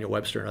speech. Daniel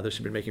Webster and others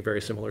have been making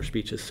very similar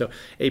speeches. So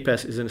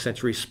Apess is, in a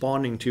sense,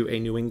 responding to a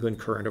New England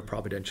current of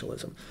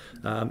providentialism.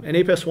 And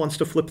Apess wants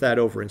to flip that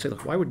over and say,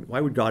 look, why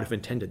would God have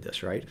intended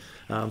this, right?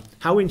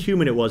 How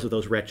inhuman it was of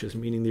those wretches,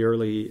 meaning the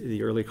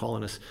early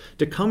colonists,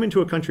 to come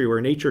into a country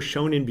where nature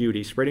shone in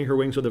beauty, spreading her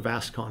wings with a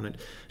vast continent,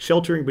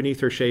 sheltering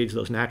beneath her shades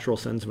those natural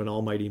sons of an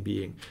almighty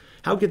being.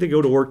 How could they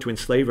go to work to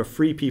enslave a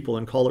free people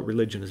and call it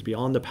religion is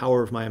beyond the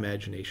power of my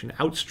imagination,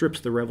 outstrips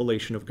the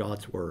revelation of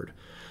God's word.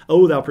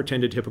 O thou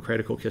pretended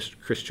hypocritical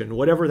Christian,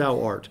 whatever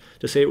thou art,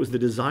 to say it was the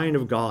design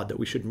of God that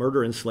we should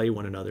murder and slay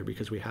one another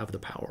because we have the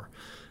power.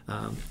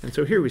 And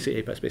so here we see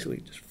Apess basically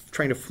just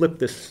trying to flip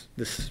this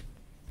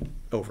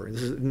over.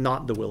 This is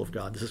not the will of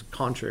God. This is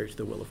contrary to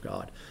the will of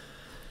God.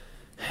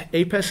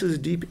 Apess's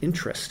deep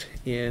interest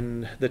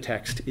in the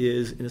text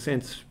is, in a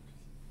sense,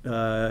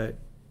 I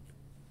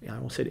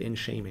almost said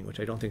in-shaming, which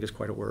I don't think is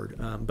quite a word,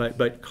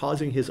 but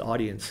causing his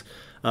audience,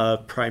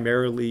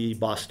 primarily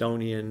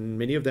Bostonian,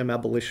 many of them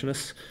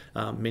abolitionists,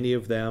 many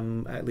of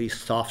them at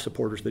least soft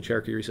supporters of the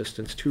Cherokee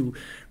resistance, to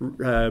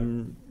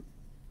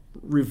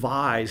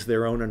revise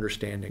their own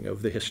understanding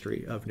of the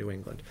history of New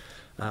England.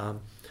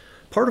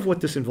 Part of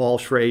what this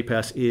involves for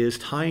Apess is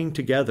tying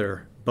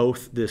together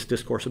both this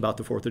discourse about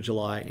the 4th of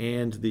July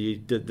and the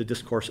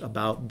discourse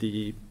about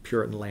the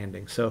Puritan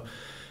landing. So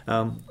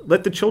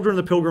let the children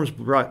of the pilgrims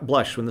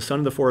blush when the son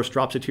of the forest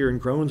drops a tear and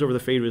groans over the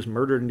fate of his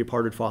murdered and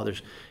departed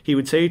fathers. He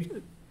would say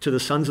to the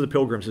sons of the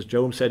pilgrims, as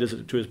Job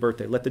said to his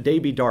birthday, let the day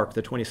be dark,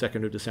 the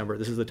 22nd of December.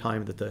 This is the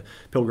time that the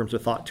pilgrims are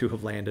thought to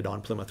have landed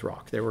on Plymouth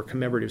Rock. There were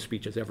commemorative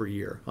speeches every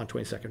year on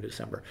 22nd of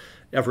December.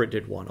 Everett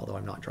did one, although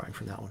I'm not drawing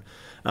from that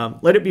one.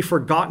 Let it be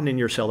forgotten in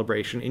your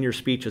celebration, in your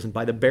speeches, and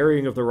by the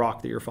burying of the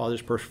rock that your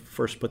fathers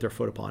first put their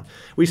foot upon.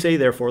 We say,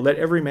 therefore, let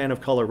every man of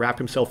color wrap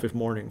himself with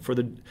mourning, for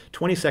the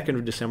 22nd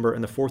of December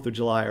and the 4th of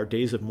July are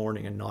days of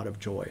mourning and not of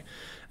joy.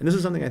 And this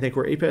is something I think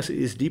where Apess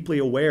is deeply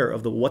aware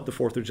of what the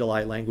 4th of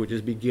July language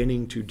is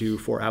beginning to do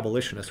for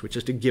abolitionists, which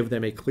is to give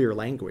them a clear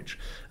language,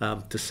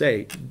 to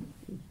say,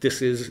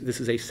 this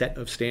is a set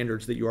of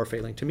standards that you are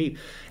failing to meet.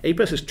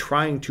 Apess is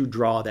trying to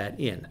draw that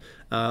in.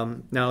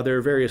 Now, there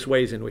are various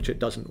ways in which it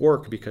doesn't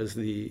work, because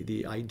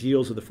the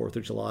ideals of the 4th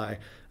of July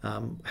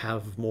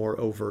have more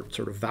overt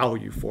sort of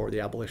value for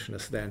the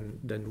abolitionists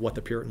than what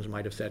the Puritans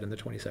might have said in the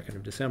 22nd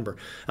of December.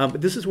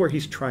 But this is where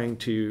he's trying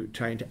to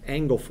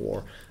angle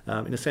for,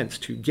 in a sense,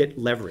 to get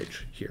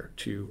leverage here,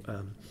 to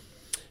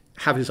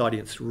have his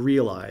audience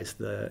realize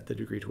the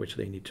degree to which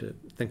they need to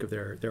think of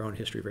their own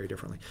history very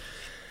differently.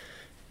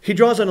 he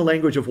draws on a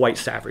language of white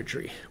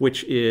savagery,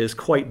 which is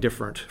quite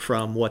different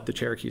from what the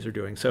Cherokees are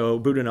doing. So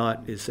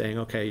Boudinot is saying,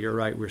 okay, you're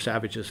right, we're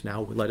savages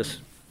now, let us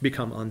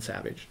become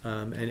unsavage.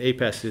 And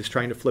Apess is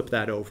trying to flip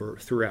that over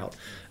throughout.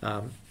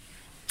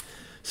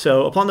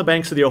 So upon the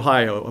banks of the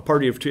Ohio, a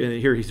party of two, and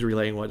here he's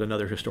relaying what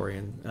another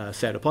historian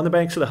said. Upon the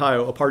banks of the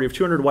Ohio, a party of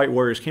 200 white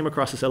warriors came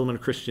across a settlement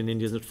of Christian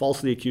Indians and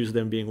falsely accused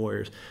them of being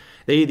warriors.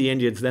 They, the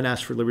Indians, then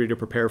asked for liberty to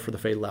prepare for the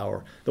fatal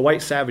hour. The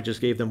white savages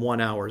gave them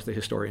 1 hour, as the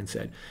historian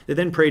said. They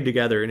then prayed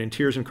together, and in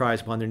tears and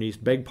cries upon their knees,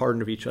 begged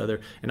pardon of each other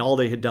and all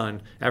they had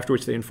done, after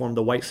which they informed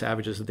the white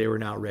savages that they were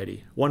now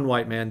ready. One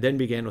white man then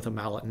began with a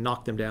mallet and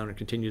knocked them down and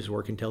continued his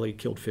work until he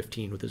killed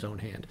 15 with his own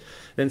hand.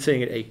 Then,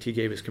 saying it ached, he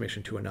gave his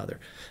commission to another.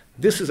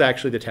 This is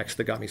actually the text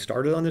that got me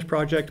started on this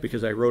project,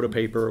 because I wrote a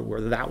paper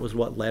where that was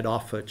what led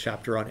off a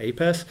chapter on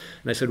Apess.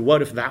 And I said,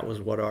 what if that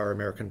was what our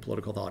American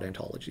political thought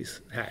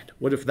anthologies had?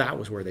 What if that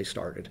was where they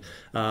started?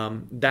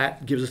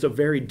 That gives us a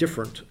very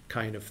different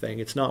kind of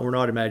thing. We're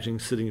not imagining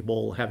Sitting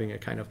Bull having a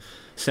kind of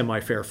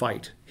semi-fair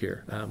fight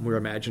here. We're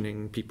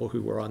imagining people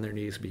who were on their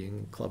knees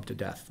being clubbed to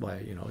death by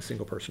a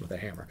single person with a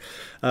hammer.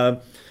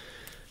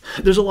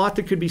 There's a lot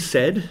that could be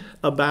said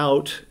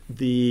about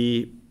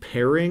the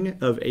pairing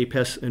of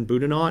Apess and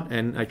Boudinot,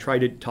 and I try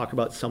to talk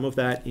about some of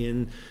that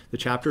in the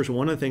chapters.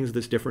 One of the things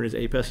that's different is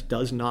Apess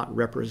does not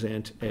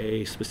represent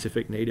a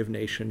specific native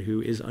nation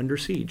who is under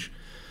siege.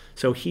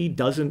 So he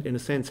doesn't, in a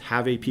sense,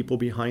 have a people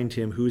behind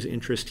him whose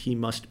interest he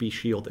must be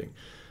shielding.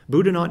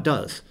 Boudinot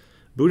does.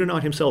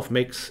 Boudinot himself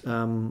makes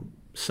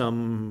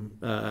some,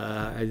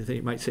 I think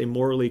you might say,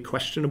 morally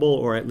questionable,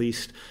 or at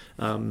least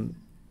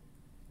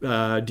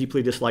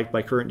deeply disliked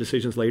by current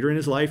decisions later in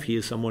his life. He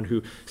is someone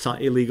who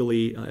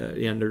illegally,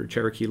 under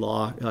Cherokee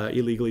law,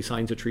 illegally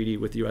signs a treaty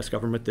with the U.S.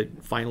 government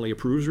that finally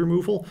approves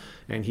removal,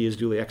 and he is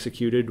duly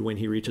executed when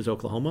he reaches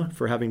Oklahoma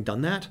for having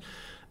done that.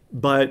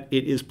 But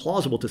it is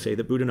plausible to say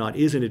that Boudinot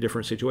is in a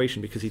different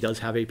situation, because he does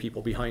have a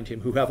people behind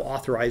him who have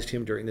authorized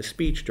him during the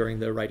speech, during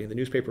the writing of the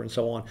newspaper, and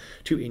so on,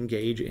 to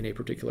engage in a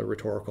particular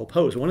rhetorical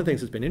pose. One of the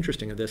things that's been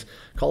interesting of this,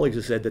 colleagues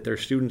have said that their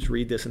students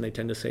read this and they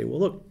tend to say, well,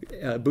 look,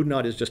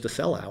 Boudinot is just a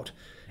sellout.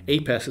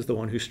 Apess is the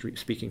one who's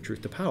speaking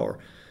truth to power.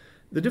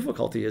 The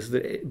difficulty is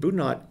that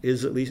Boudinot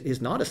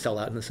is not a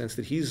sellout in the sense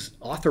that he's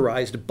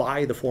authorized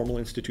by the formal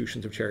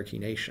institutions of Cherokee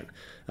Nation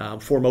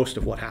for most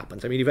of what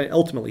happens. I mean,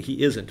 ultimately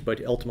he isn't,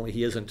 but ultimately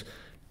he isn't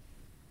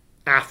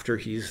after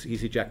he's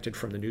ejected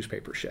from the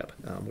newspaper ship,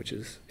 which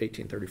is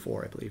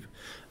 1834, I believe.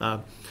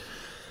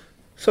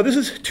 So this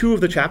is 2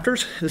 of the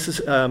chapters. This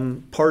is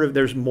part of,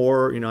 there's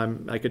more,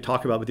 I could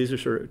talk about, but these are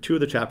sort of 2 of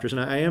the chapters.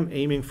 And I am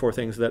aiming for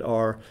things that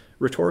are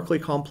rhetorically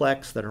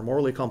complex, that are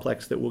morally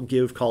complex, that will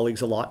give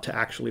colleagues a lot to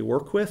actually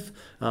work with,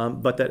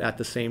 but that at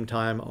the same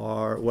time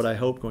are what I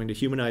hope going to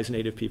humanize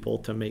Native people,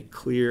 to make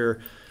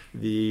clear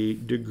the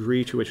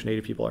degree to which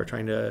Native people are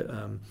trying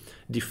to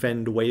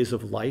defend ways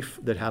of life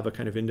that have a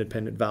kind of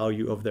independent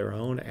value of their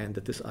own, and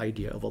that this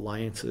idea of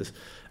alliances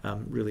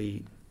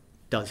really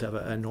does have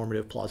a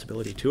normative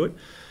plausibility to it.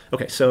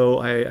 Okay,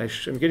 so I'm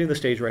getting to the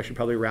stage where I should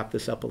probably wrap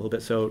this up a little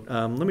bit. So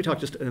let me talk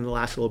just in the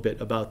last little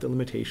bit about the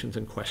limitations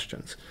and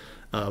questions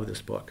of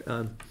this book.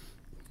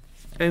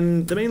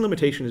 And the main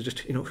limitation is just,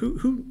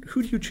 who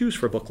do you choose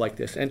for a book like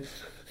this? And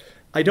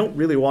I don't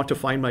really want to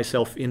find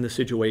myself in the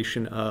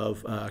situation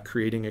of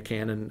creating a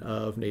canon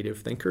of Native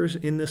thinkers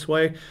in this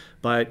way,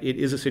 but it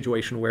is a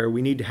situation where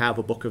we need to have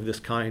a book of this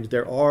kind.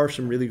 There are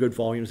some really good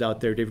volumes out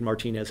there. David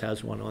Martinez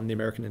has one on the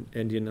American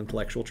Indian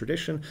intellectual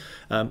tradition,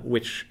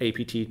 which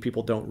APT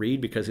people don't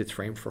read because it's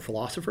framed for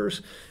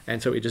philosophers,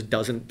 and so it just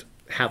doesn't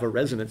have a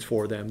resonance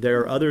for them.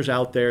 There are others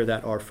out there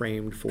that are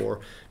framed for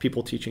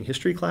people teaching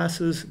history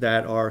classes,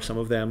 that are, some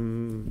of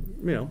them,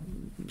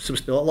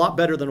 a lot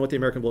better than what the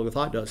American Political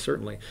Thought does,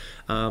 certainly.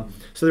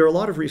 So there are a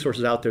lot of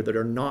resources out there that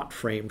are not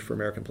framed for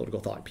American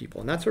political thought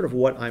people, and that's sort of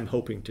what I'm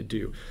hoping to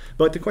do.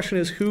 But the question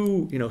is,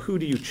 who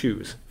do you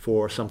choose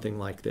for something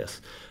like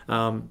this?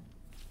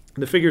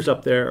 The figures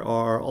up there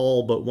are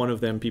all but one of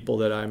them people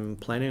that I'm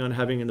planning on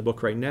having in the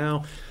book right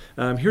now.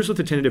 Here's what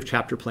the tentative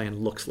chapter plan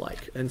looks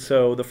like. And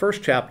so the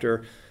first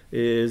chapter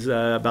is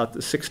about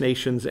the Six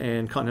Nations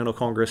and Continental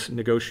Congress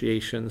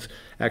negotiations,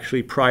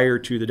 actually prior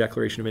to the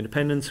Declaration of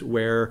Independence,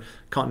 where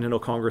Continental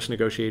Congress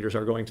negotiators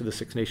are going to the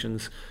Six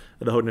Nations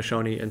of the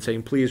Haudenosaunee and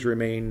saying, please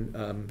remain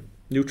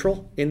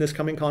neutral in this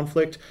coming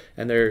conflict.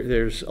 And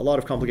there's a lot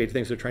of complicated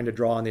things. They're trying to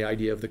draw on the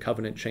idea of the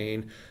covenant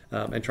chain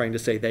and trying to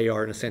say they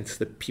are, in a sense,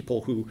 the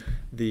people who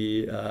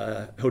the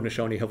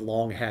Haudenosaunee have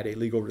long had a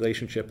legal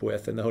relationship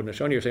with. And the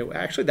Haudenosaunee are saying, well,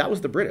 actually, that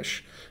was the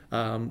British.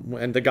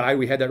 And the guy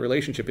we had that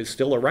relationship is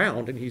still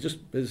around, and he just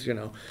is,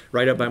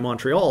 right up by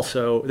Montreal.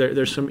 So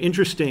there's some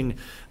interesting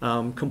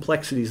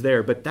complexities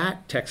there. But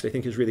that text, I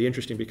think, is really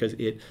interesting because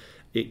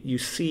you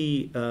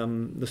see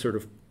the sort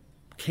of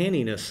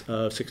canniness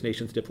of Six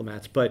Nations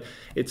diplomats, but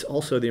it's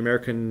also the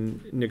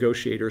American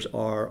negotiators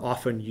are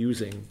often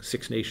using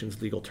Six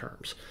Nations legal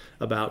terms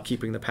about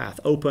keeping the path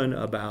open,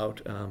 about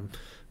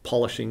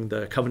polishing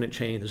the covenant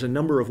chain. There's a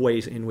number of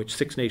ways in which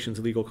Six Nations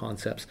legal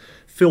concepts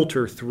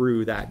filter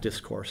through that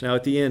discourse. Now,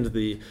 at the end,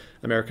 the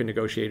American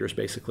negotiators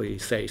basically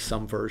say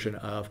some version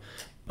of,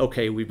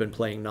 okay, we've been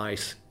playing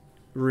nice.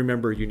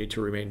 Remember, you need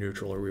to remain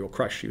neutral or we will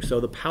crush you. So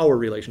the power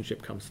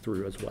relationship comes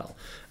through as well.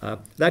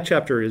 That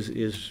chapter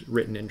is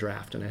written in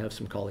draft, and I have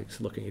some colleagues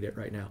looking at it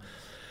right now.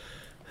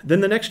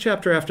 Then the next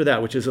chapter after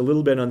that, which is a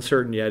little bit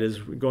uncertain yet, is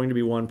going to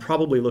be one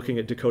probably looking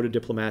at Dakota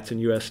diplomats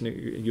and U.S.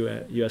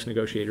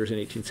 negotiators in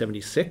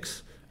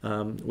 1876,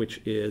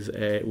 which is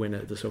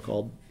when the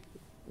so-called,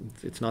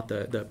 it's not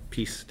the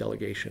peace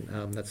delegation,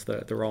 that's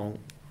the wrong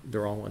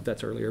one,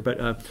 that's earlier,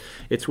 but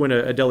it's when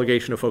a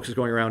delegation of folks is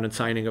going around and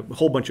signing a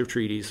whole bunch of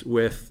treaties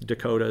with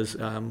Dakotas,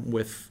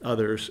 with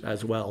others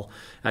as well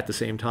at the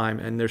same time.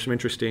 And there's some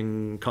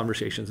interesting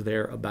conversations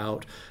there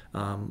about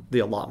the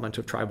allotment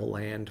of tribal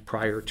land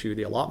prior to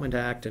the Allotment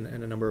Act and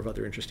a number of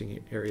other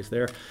interesting areas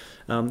there.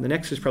 The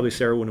next is probably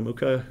Sarah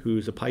Winnemucca,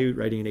 who's a Paiute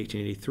writing in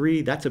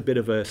 1883. That's a bit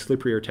of a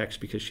slipperier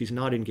text because she's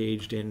not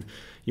engaged in,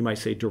 you might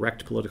say,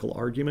 direct political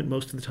argument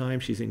most of the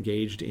time. She's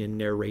engaged in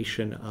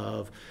narration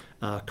of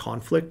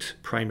conflict,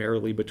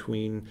 primarily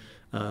between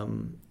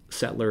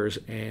settlers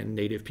and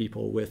native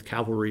people, with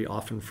cavalry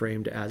often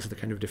framed as the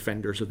kind of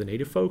defenders of the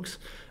native folks.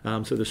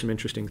 So there's some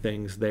interesting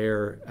things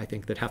there, I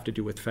think, that have to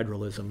do with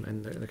federalism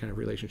and the kind of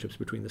relationships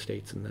between the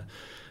states and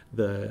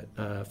the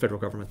federal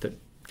government that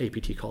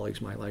APT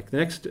colleagues might like. The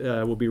next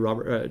will be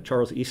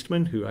Charles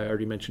Eastman, who I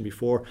already mentioned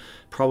before,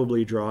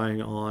 probably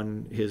drawing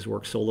on his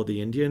work Soul of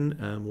the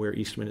Indian, where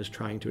Eastman is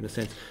trying to, in a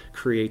sense,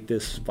 create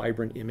this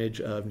vibrant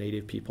image of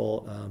native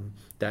people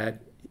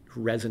that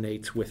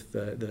resonates with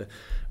the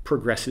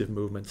progressive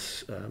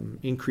movements,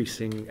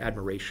 increasing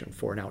admiration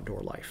for an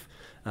outdoor life.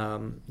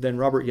 Then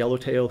Robert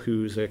Yellowtail,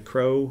 who's a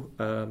Crow,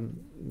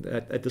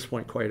 at this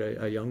point quite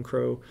a young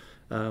Crow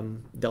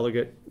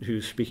delegate,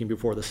 who's speaking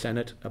before the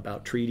Senate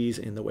about treaties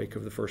in the wake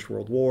of the First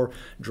World War,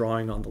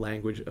 drawing on the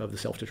language of the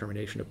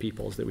self-determination of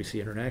peoples that we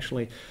see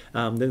internationally.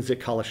 Then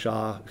Zik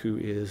Kalasha, who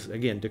is,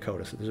 again,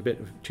 Dakota, so there's a bit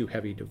of too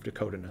heavy of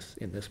Dakota-ness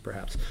in this,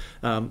 perhaps,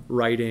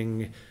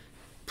 writing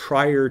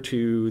prior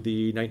to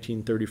the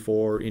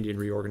 1934 Indian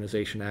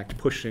Reorganization Act,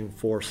 pushing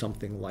for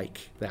something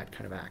like that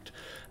kind of act.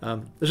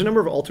 There's a number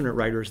of alternate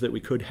writers that we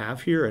could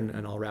have here,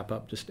 and I'll wrap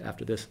up just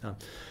after this.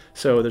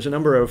 So there's a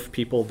number of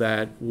people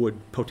that would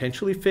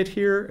potentially fit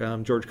here.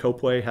 George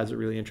Copeway has a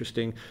really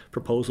interesting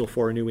proposal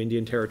for a new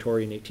Indian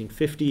territory in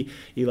 1850.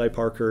 Eli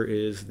Parker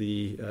is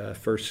the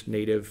first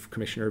Native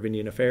Commissioner of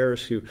Indian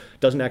Affairs, who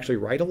doesn't actually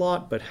write a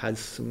lot, but has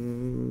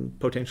some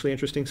potentially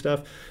interesting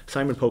stuff.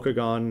 Simon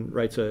Pokagon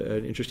writes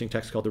an interesting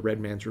text called The Red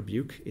Man's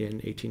Rebuke in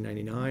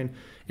 1899.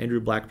 Andrew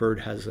Blackbird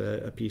has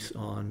a piece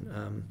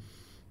on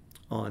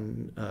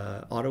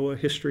Ottawa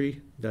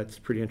history that's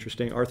pretty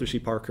interesting. Arthur C.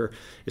 Parker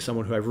is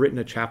someone who I've written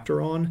a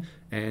chapter on,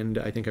 and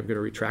I think I'm going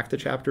to retract the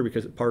chapter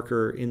because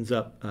Parker ends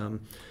up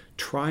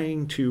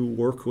trying to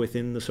work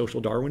within the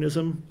social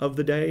Darwinism of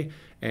the day,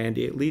 and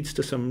it leads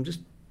to some just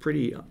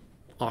pretty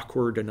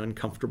awkward and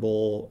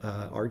uncomfortable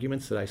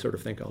arguments that I sort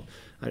of think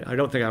I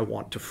don't think I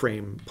want to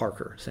frame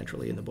Parker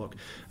centrally in the book.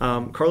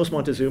 Carlos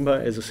Montezuma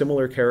is a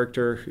similar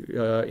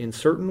character in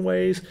certain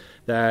ways,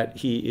 that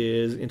he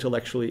is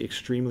intellectually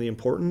extremely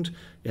important.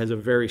 He has a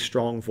very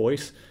strong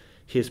voice.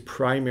 His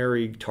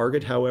primary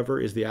target, however,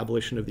 is the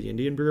abolition of the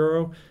Indian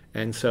Bureau,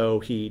 and so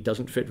he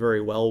doesn't fit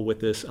very well with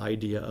this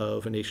idea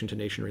of a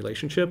nation-to-nation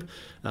relationship.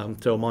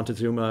 So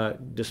Montezuma,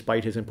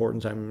 despite his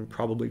importance, I'm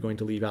probably going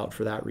to leave out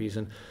for that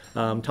reason.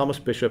 Thomas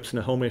Bishop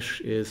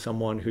Snohomish is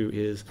someone who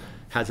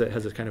has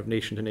a kind of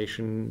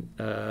nation-to-nation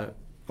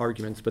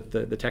arguments, but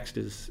the text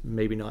is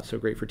maybe not so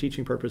great for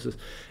teaching purposes.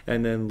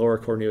 And then Laura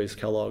Cornelius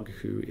Kellogg,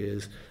 who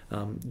is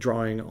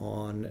drawing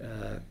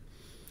on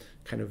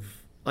kind of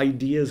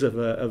ideas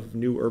of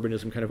new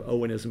urbanism, kind of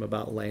Owenism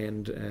about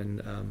land,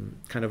 and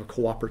kind of a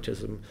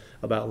cooperatism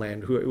about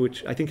land,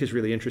 which I think is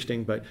really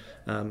interesting, but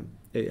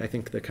I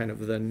think the kind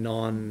of the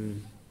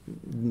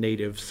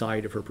non-native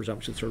side of her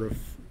presumption sort of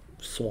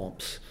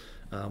swamps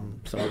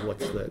some of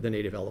what's the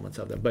native elements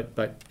of them.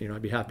 But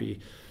I'd be happy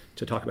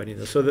to talk about any of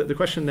this. So the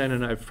question then,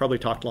 and I've probably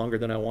talked longer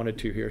than I wanted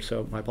to here,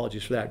 so my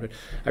apologies for that, but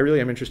I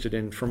really am interested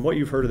in, from what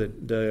you've heard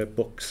of the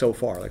book so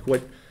far, like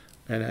what,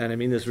 and I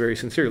mean this very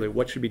sincerely,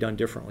 what should be done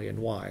differently and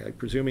why? Like,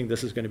 presuming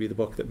this is going to be the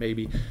book that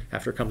maybe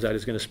after it comes out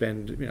is going to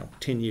spend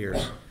 10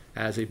 years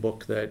as a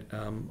book that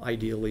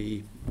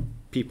ideally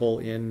people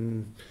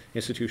in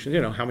institutions,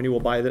 how many will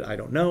buy that, I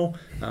don't know.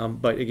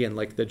 But again,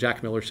 like the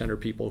Jack Miller Center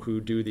people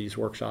who do these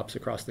workshops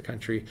across the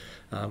country,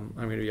 I'm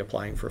going to be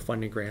applying for a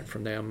funding grant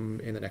from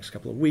them in the next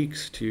couple of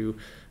weeks to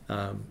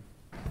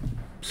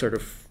sort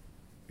of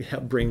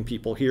bring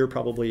people here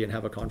probably and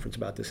have a conference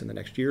about this in the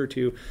next year or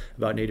two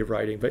about native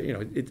writing. But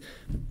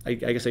I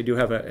guess I do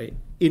have a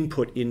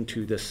input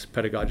into this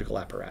pedagogical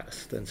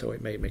apparatus, and so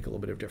it may make a little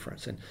bit of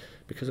difference. And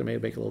because it may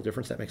make a little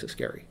difference, that makes it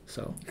scary.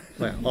 So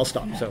I'll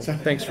stop. So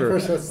thanks for.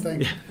 First, let's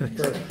thank.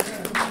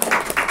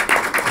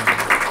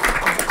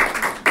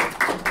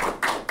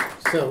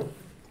 So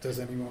Does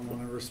anyone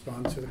want to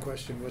respond to the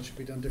question, what should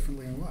be done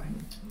differently and why?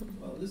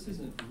 Well, this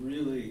isn't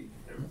really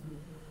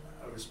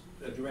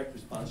a direct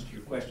response to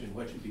your question,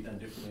 what should be done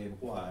differently and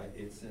why.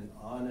 It's an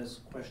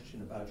honest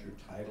question about your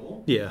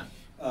title. Yeah.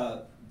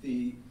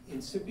 The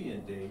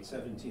incipient date,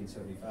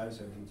 1775,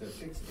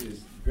 1776, is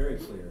very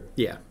clear.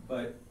 Yeah.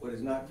 But what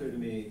is not clear to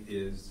me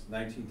is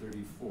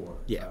 1934.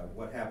 Yeah.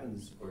 What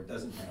happens or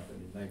doesn't happen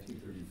in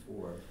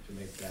 1934 to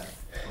make that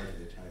part of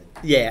the title?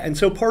 Yeah, and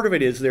so part of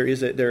it is there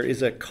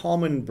is a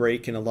common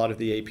break in a lot of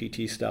the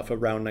APT stuff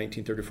around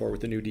 1934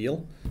 with the New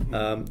Deal,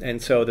 and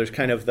so there's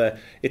kind of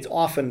it's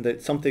often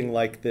that something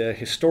like the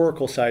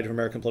historical side of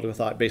American political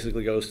thought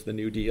basically goes to the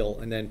New Deal,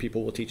 and then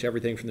people will teach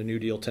everything from the New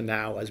Deal to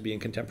now as being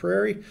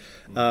contemporary,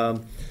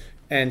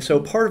 and so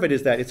part of it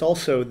is that it's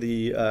also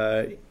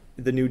the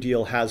New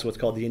Deal has what's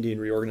called the Indian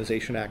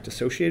Reorganization Act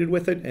associated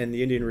with it, and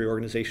the Indian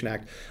Reorganization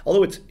Act,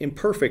 although it's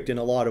imperfect in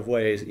a lot of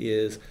ways,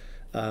 is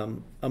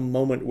a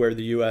moment where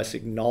the U.S.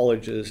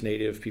 acknowledges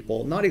Native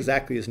people, not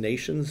exactly as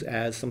nations,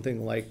 as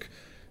something like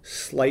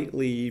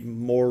slightly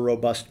more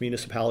robust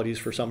municipalities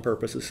for some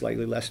purposes,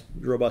 slightly less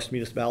robust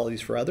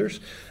municipalities for others.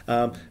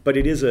 But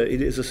it is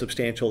a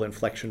substantial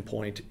inflection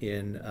point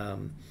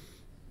in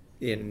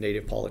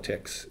Native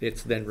politics.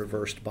 It's then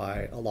reversed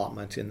by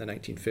allotment in the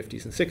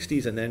 1950s and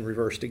 60s, and then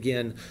reversed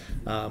again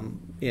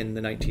in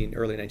the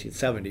early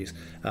 1970s.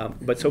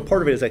 But so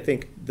part of it is, I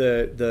think,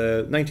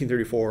 the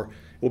 1934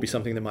 will be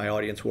something that my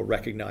audience will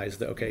recognize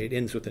that, okay, it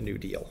ends with a New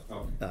Deal.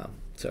 Oh.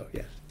 So,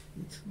 yeah.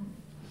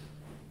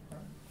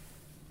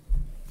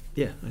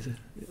 Yeah, I said.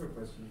 For a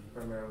question,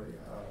 primarily,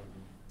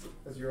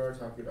 as you are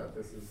talking about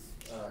this is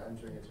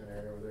entering into an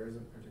area where there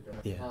isn't particular.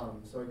 Yeah.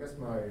 So I guess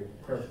my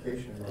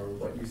clarification, or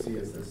what you see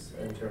as this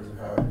in terms of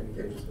how it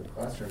engages with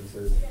classrooms,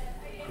 is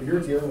if you're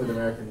dealing with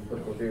American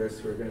political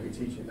theorists who are going to be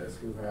teaching this,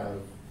 who have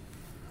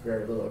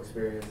very little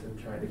experience in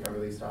trying to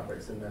cover these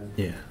topics, and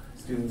then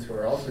students who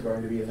are also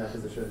going to be in that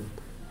position,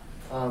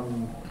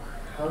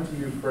 how do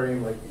you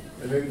frame, like,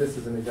 and maybe this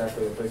isn't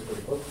exactly the place where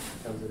the book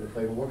comes into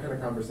play, but what kind of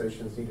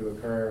conversations need to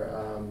occur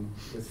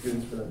with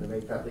students for them to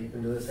make that leap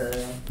into this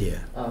area? Yeah.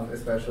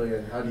 Especially,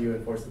 and how do you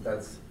enforce that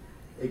that's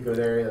a good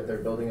area that they're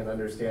building an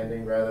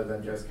understanding, rather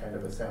than just kind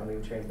of a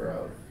sounding chamber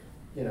of,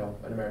 you know,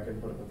 an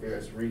American political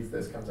theorist reads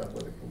this, comes up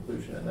with a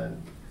conclusion, and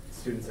then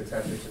students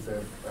accept it because they're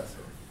a professor?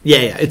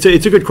 Yeah, it's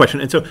a good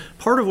question. And so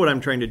part of what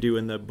I'm trying to do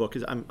in the book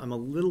is I'm a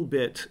little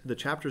bit, the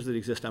chapters that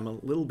exist, I'm a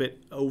little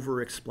bit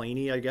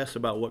over-explainy, I guess,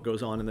 about what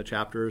goes on in the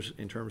chapters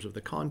in terms of the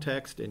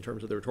context, in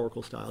terms of the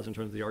rhetorical styles, in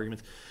terms of the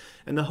arguments.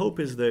 And the hope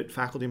is that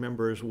faculty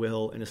members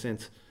will, in a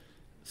sense,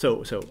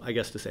 so I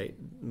guess to say,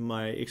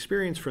 my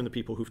experience from the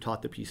people who've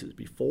taught the pieces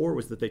before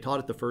was that they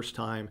taught it the first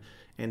time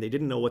and they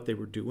didn't know what they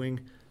were doing,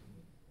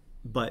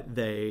 but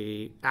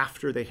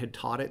after they had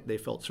taught it, they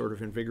felt sort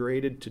of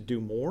invigorated to do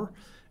more.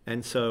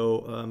 And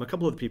so a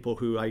couple of the people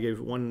who I gave,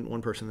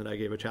 one person that I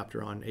gave a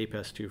chapter on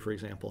APES to, for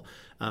example,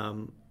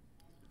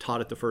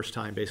 taught it the first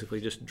time, basically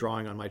just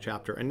drawing on my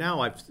chapter. And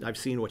now I've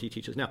seen what he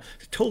teaches now.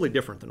 It's totally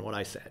different than what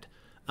I said,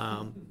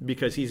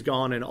 because he's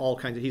gone and all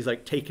kinds of, he's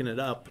like taken it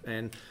up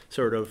and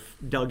sort of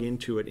dug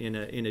into it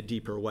in a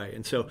deeper way.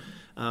 And so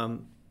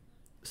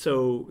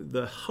so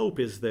the hope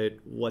is that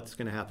what's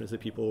going to happen is that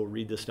people will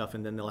read this stuff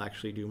and then they'll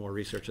actually do more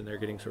research, and they're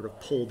getting sort of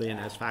pulled in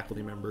as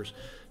faculty members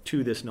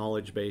to this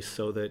knowledge base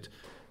so that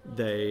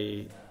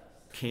they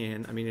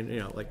can, I mean, you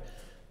know, like,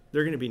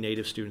 there are going to be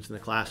Native students in the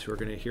class who are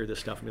going to hear this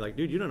stuff and be like,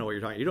 dude, you don't know what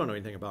you're talking, you don't know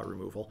anything about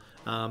removal.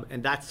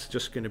 And that's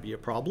just going to be a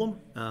problem.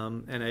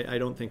 And I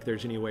don't think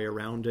there's any way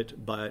around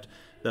it, but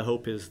the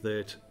hope is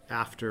that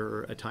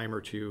after a time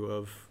or two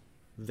of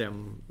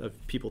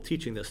people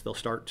teaching this, they'll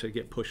start to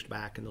get pushed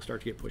back and they'll start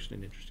to get pushed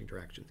in interesting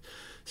directions.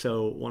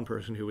 So one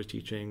person who was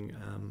teaching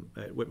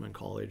at Whitman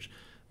College,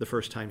 the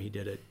first time he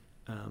did it,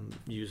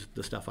 used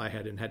the stuff I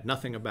had and had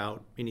nothing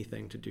about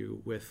anything to do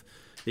with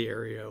the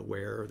area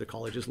where the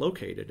college is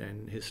located.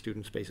 And his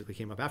students basically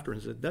came up after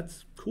and said,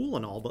 that's cool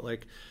and all, but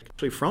like,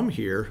 actually from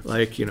here,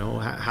 like, you know,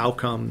 how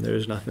come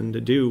there's nothing to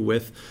do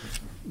with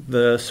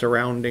the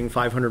surrounding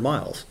 500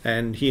 miles?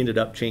 And he ended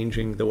up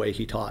changing the way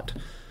he taught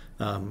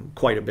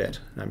quite a bit.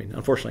 I mean,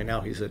 unfortunately now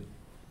he's at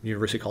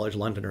University College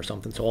London or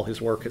something, so all his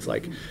work is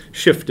like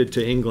shifted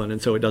to England,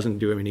 and so it doesn't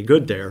do him any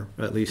good there,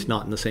 at least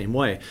not in the same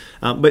way.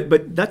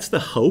 But that's the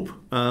hope.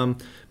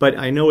 But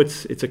I know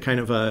it's a kind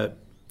of a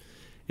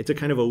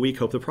weak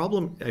hope. The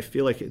problem, I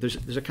feel like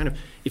there's a kind of,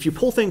 if you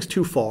pull things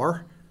too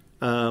far,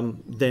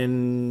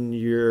 then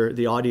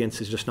the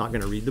audience is just not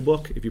going to read the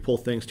book. If you pull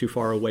things too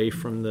far away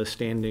from the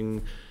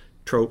standing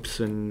tropes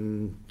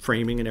and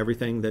framing and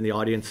everything, then the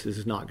audience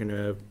is not going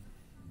to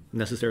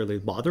necessarily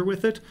bother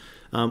with it,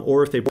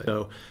 or if they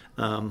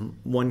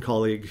one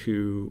colleague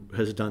who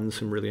has done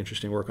some really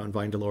interesting work on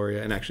Vine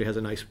Deloria and actually has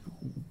a nice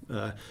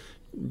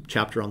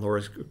chapter on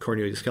Laura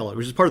Cornelius Kellogg,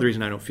 which is part of the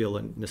reason I don't feel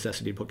a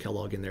necessity to put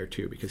Kellogg in there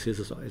too, because his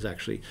is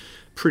actually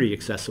pretty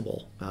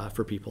accessible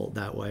for people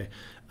that way.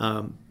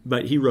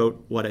 But he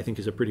wrote what I think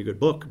is a pretty good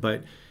book,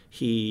 but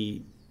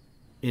he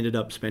ended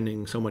up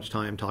spending so much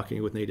time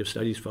talking with Native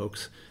Studies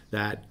folks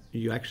that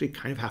you actually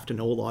kind of have to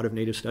know a lot of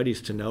Native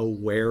Studies to know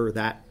where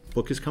that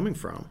book is coming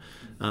from.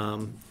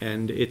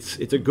 And it's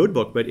a good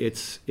book, but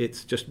it's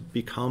just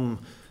become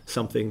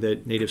something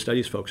that Native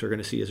Studies folks are going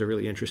to see as a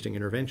really interesting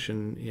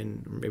intervention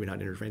in, maybe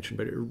not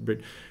intervention, but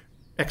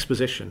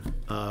exposition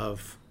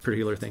of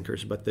particular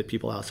thinkers, but that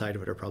people outside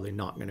of it are probably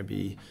not going to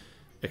be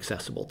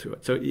accessible to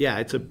it. So yeah,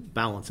 it's a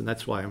balance, and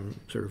that's why I'm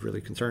sort of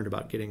really concerned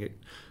about getting it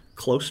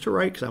close to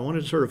right, because I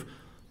wanted to sort of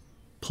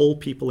pull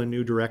people in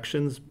new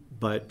directions,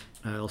 but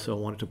I also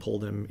wanted to pull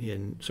them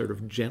in sort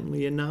of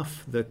gently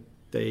enough that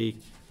they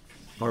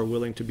are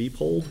willing to be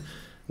pulled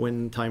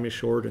when time is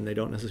short and they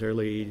don't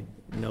necessarily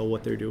know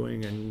what they're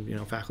doing,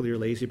 and faculty are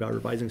lazy about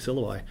revising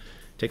syllabi.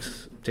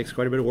 Takes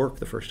quite a bit of work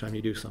the first time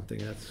you do something.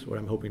 That's what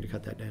I'm hoping to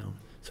cut that down.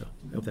 So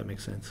I hope that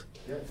makes sense.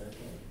 Yeah, definitely.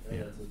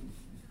 Yeah. That's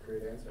a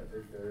great answer. I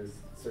think there's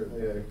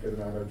certainly a good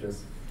amount of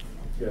just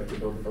you have to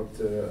build the book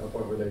to a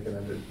point where they can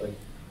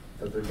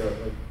that they're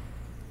like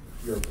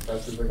your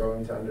professors are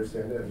going to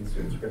understand it and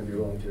students are going to be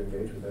willing to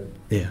engage with it.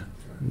 Yeah,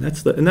 and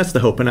that's the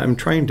hope. And I'm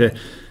trying to.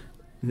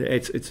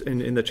 It's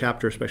in the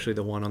chapter, especially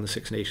the one on the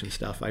Six Nations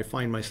stuff, I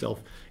find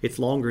myself, it's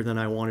longer than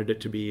I wanted it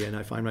to be, and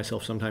I find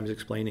myself sometimes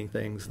explaining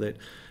things that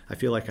I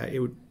feel like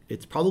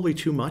it's probably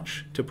too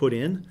much to put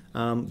in,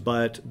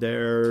 but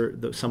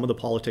some of the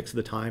politics of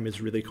the time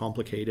is really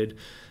complicated.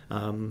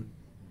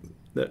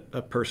 That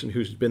a person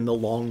who's been the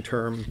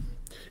long-term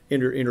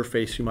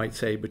interface, you might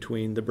say,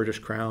 between the British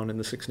Crown and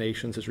the Six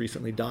Nations has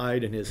recently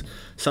died, and his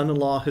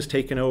son-in-law has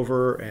taken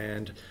over,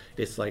 and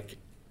it's like,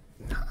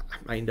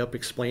 I end up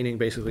explaining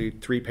basically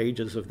 3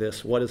 pages of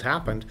this, what has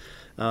happened,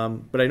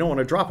 but I don't want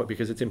to drop it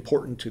because it's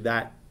important to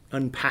that,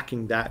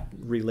 unpacking that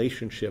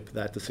relationship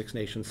that the Six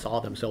Nations saw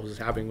themselves as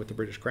having with the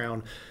British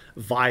Crown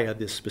via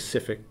this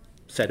specific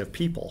set of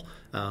people.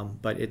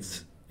 But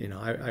it's,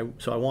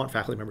 so I want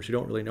faculty members who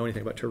don't really know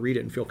anything about to read it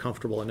and feel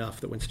comfortable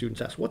enough that when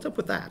students ask, what's up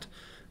with that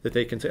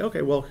they can say,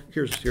 okay, well,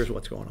 here's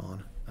what's going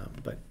on.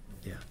 But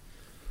yeah,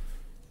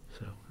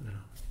 so,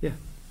 yeah.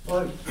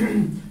 Well,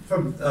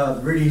 from the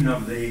reading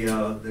of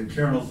the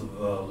journals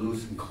of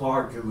Lewis and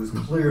Clark, it was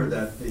clear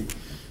that the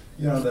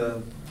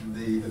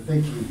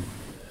thinking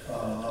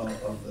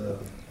of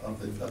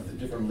the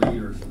different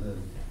leaders of the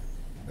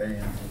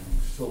bands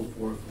and so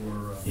forth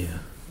were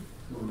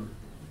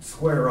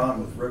square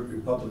on with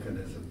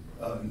republicanism,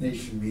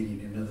 nation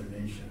meeting another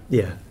nation.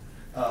 Yeah.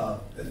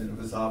 And it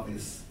was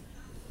obvious.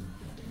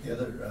 The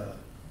other,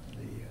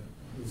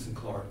 Lewis and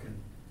Clark and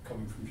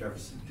coming from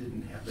Jefferson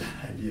didn't have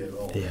that idea at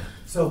all. Yeah.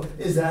 So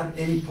is that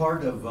any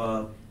part of,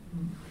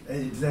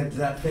 does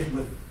that fit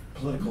with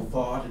political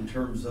thought in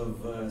terms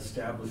of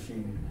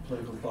establishing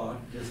political thought?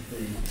 Just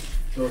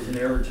those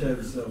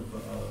narratives of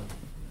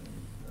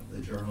the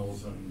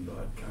journals and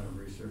that kind of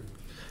research?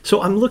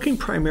 So I'm looking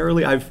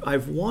primarily,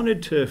 I've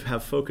wanted to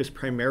have focused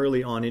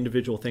primarily on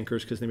individual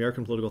thinkers because the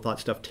American political thought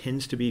stuff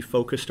tends to be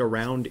focused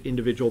around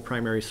individual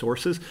primary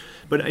sources.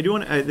 But I do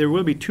want there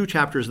will be 2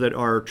 chapters that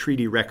are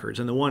treaty records,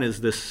 and the one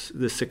is this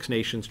Six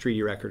Nations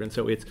treaty record. And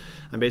so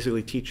I'm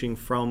basically teaching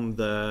from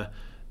the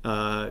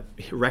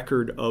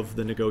record of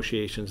the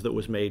negotiations that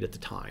was made at the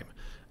time.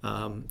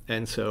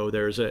 And so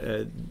there's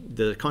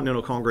the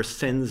Continental Congress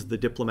sends the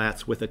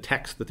diplomats with a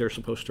text that they're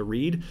supposed to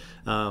read,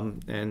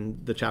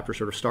 and the chapter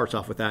sort of starts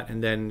off with that,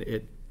 and then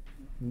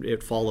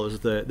it follows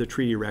the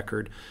treaty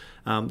record.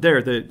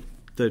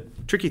 The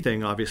tricky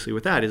thing, obviously,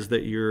 with that is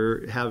that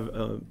you have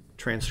a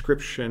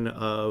transcription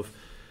of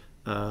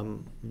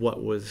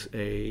what was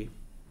a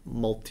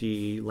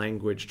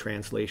multi-language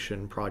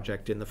translation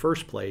project in the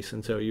first place,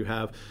 and so you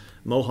have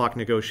Mohawk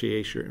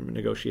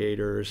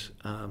negotiators,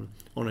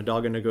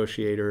 Onondaga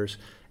negotiators,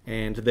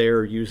 and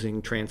they're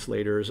using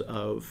translators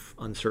of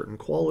uncertain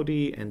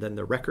quality, and then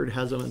the record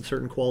has an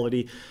uncertain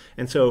quality,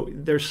 and so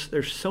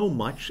there's so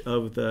much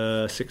of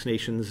the Six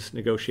Nations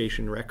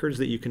negotiation records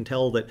that you can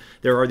tell that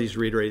there are these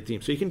reiterated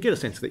themes. So you can get a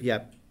sense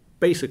that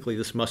basically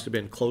this must have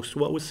been close to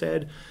what was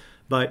said.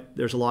 But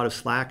there's a lot of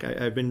slack.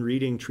 I've been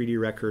reading treaty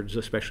records,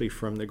 especially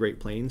from the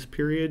Great Plains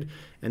period,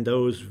 and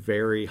those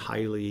vary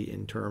highly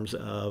in terms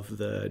of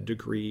the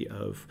degree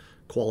of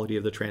quality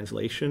of the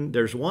translation.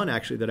 There's one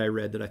actually that I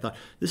read that I thought,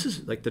 this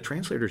is like the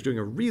translator's doing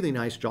a really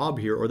nice job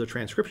here, or the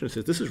transcription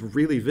says, this is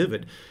really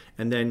vivid.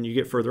 And then you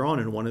get further on,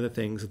 and one of the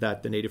things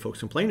that the Native folks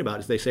complain about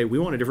is they say, we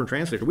want a different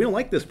translator. We don't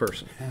like this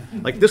person.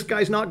 Like, this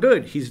guy's not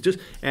good. He's just,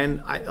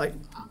 and I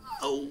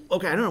don't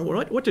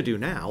know what to do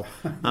now.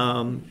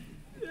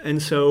 And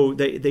so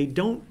they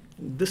don't,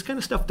 this kind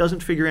of stuff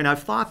doesn't figure in.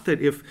 I've thought that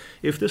if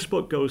this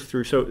book goes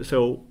through,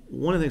 so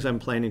one of the things I'm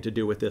planning to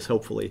do with this,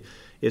 hopefully,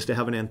 is to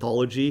have an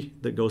anthology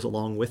that goes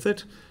along with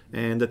it,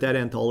 and that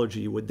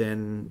anthology would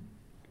then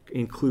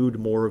include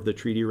more of the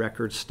treaty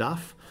record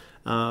stuff.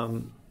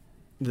 So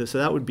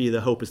that would be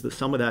the hope, is that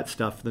some of that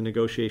stuff, the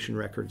negotiation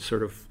record,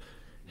 sort of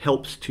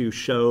helps to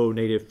show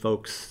Native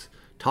folks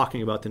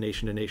talking about the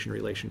nation-to-nation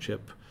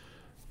relationship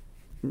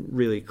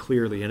really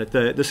clearly. And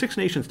the Six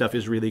Nations stuff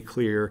is really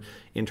clear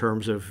in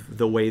terms of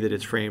the way that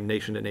it's framed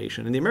nation to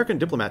nation. And the American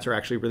diplomats are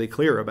actually really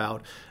clear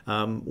about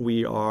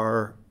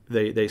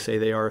they say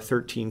they are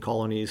 13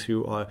 colonies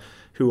who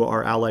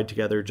are allied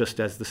together, just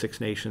as the Six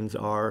Nations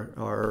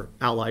are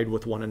allied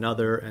with one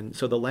another. And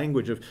so the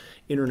language of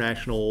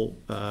international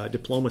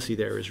diplomacy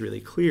there is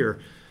really clear.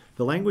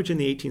 The language in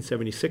the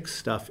 1876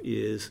 stuff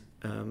is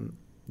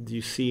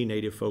you see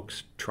Native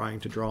folks trying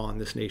to draw on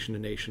this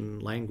nation-to-nation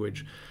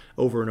language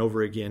over and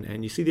over again.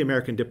 And you see the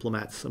American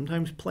diplomats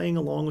sometimes playing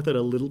along with it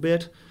a little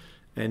bit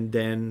and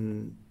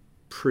then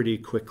pretty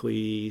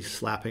quickly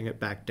slapping it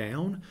back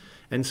down.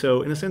 And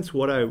so, in a sense,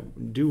 what I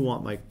do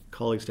want my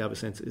colleagues to have a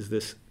sense is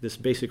this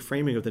basic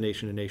framing of the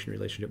nation-to-nation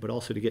relationship, but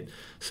also to get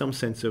some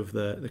sense of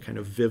the kind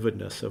of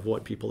vividness of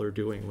what people are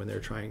doing when they're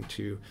trying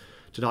to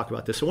talk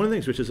about this. So one of the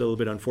things which is a little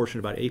bit unfortunate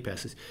about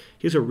APES is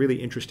he has a really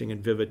interesting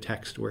and vivid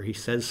text where he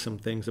says some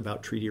things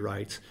about treaty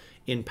rights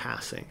in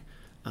passing.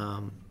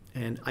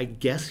 And I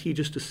guess he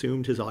just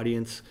assumed his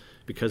audience,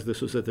 because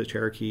this was that the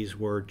Cherokees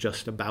were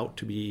just about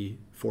to be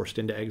forced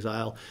into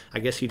exile, I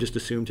guess he just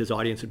assumed his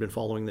audience had been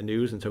following the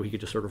news, and so he could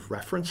just sort of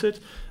reference it.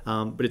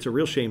 But it's a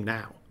real shame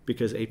now,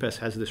 because APES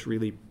has this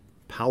really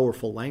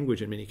powerful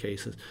language in many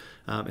cases.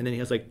 And then he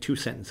has like 2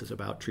 sentences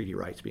about treaty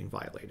rights being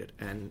violated.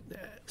 And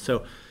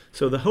so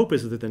the hope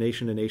is that the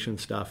nation-to-nation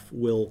stuff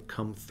will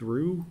come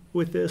through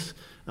with this,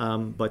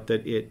 but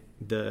that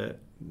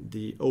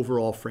the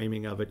overall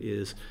framing of it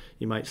is,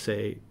 you might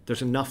say,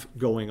 there's enough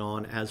going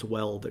on as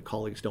well that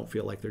colleagues don't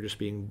feel like they're just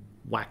being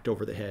whacked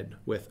over the head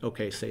with,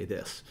 okay, say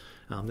this.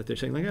 That they're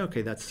saying like,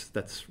 okay,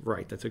 that's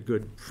right. That's a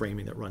good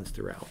framing that runs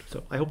throughout.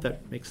 So I hope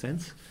that makes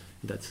sense.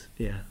 That's,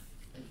 yeah.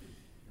 Can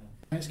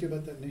I ask you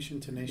about that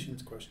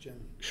nation-to-nations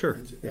question? Sure.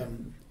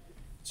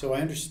 So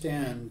I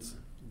understand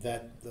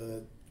that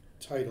the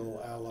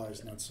title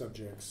Allies, Not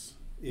Subjects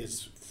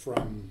is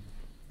from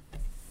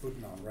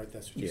Buchanan, right?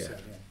 That's what you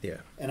said. Yeah.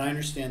 And I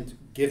understand,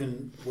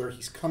 given where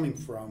he's coming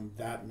from,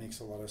 that makes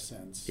a lot of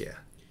sense. Yeah.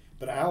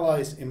 But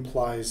allies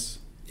implies...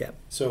 Yeah.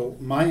 So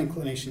my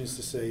inclination is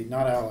to say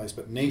not allies,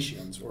 but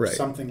nations, or right.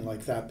 something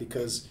like that,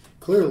 because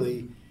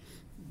clearly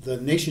the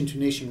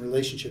nation-to-nation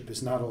relationship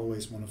is not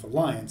always one of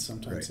alliance.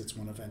 Sometimes right. it's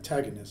one of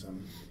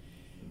antagonism.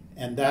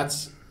 And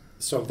that's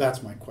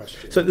my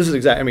question. So this is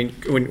exactly, I mean,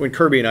 when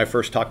Kirby and I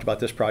first talked about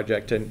this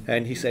project,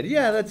 and he said,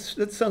 yeah, that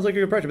sounds like a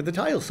good project, but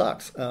the title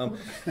sucks.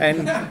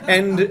 And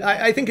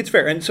I think it's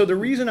fair. And so the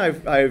reason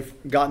I've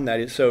gotten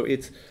that is, so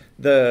it's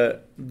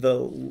the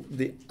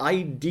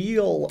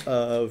ideal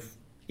of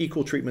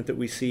equal treatment that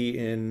we see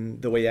in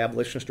the way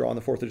abolitionists draw on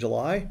the 4th of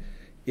July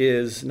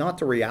is not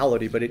the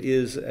reality, but it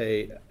is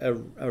a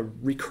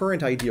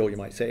recurrent ideal, you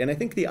might say. And I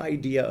think the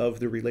idea of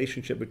the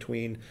relationship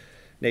between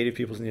Native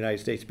peoples in the United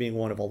States being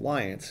one of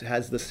alliance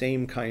has the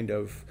same kind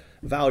of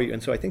value.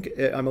 And so I think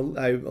I'm a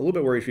little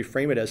bit worried if you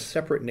frame it as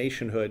separate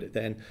nationhood,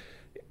 then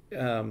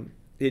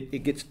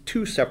it gets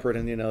too separate,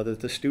 and that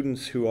the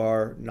students who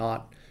are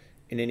not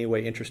in any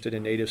way interested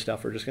in Native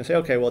stuff are just going to say,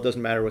 okay, well, it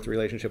doesn't matter what the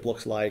relationship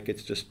looks like.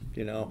 It's just,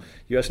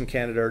 U.S. and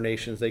Canada are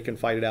nations. They can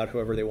fight it out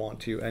however they want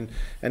to. And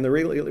the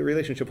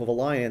relationship of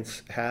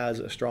alliance has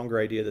a stronger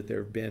idea that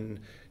there have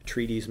been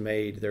treaties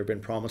made, there have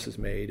been promises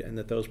made, and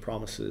that those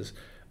promises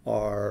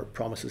are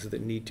promises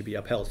that need to be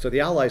upheld. So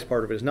the allies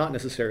part of it is not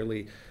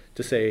necessarily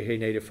to say, hey,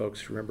 Native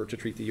folks, remember to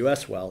treat the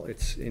U.S. well.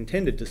 It's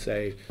intended to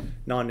say,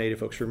 non-Native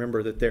folks,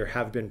 remember that there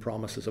have been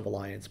promises of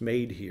alliance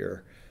made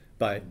here.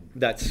 But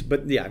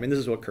yeah, I mean, this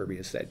is what Kirby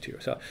has said too.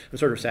 So I'm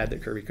sort of sad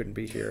that Kirby couldn't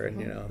be here,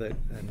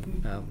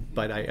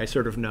 but I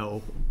sort of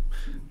know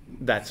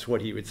that's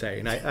what he would say,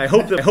 and I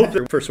hope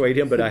to persuade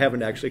him, but I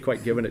haven't actually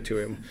quite given it to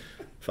him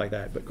like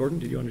that. But Gordon,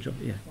 did you want to jump?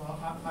 Yeah. Well,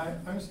 I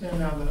understand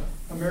now that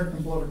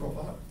American political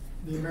thought,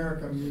 the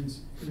America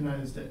means the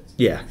United States.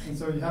 Yeah. And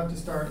so you have to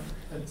start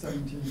at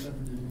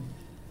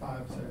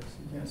 1775, 6.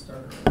 You can't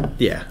start earlier.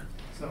 Yeah.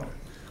 So I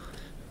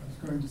was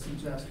going to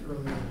suggest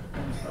earlier,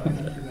 but I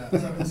didn't do that.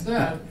 So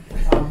instead,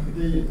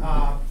 the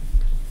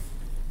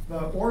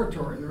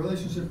oratory, the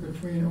relationship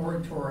between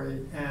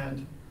oratory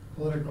and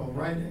political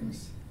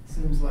writings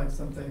seems like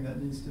something that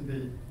needs to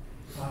be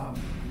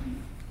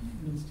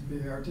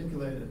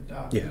articulated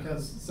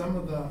because some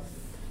of the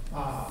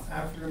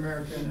African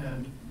American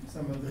and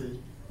some of the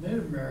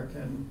Native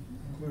American,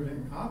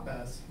 including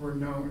APES, were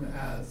known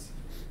as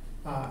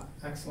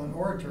excellent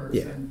orators,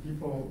 and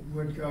people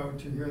would go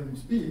to hear them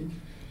speak.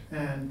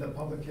 And the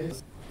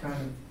publication kind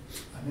of,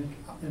 I think,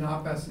 in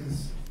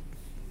APES's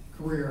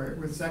career,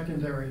 it was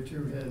secondary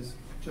to his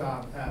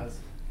job as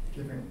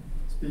giving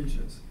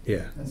speeches.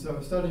 Yeah. And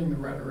so studying the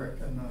rhetoric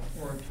and the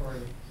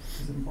oratory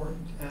is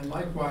important. And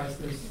likewise,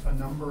 there's a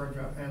number of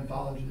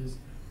anthologies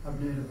of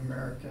Native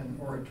American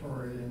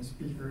oratory and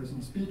speakers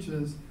and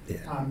speeches,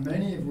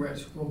 many of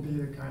which will be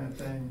the kind of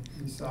thing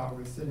we saw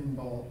with Sitting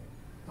Bull,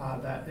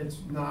 that it's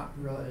not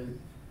really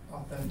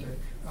authentic.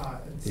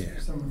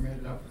 Someone made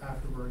it up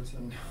afterwards,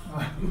 and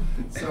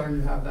so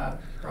you have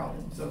that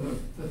problem. So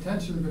the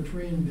tension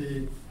between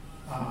the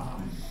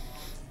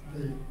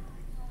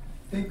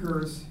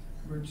thinkers,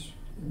 which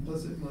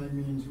implicitly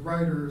means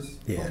writers,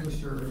 Yeah.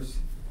 publishers,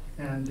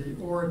 and the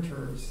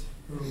orators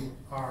who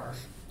are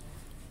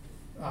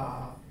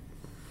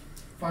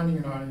finding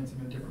an audience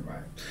in a different way.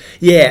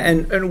 Yeah,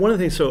 and one of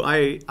the things, so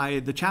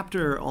the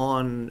chapter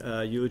on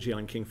Eulogy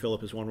on King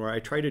Philip is one where I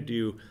try to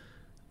do,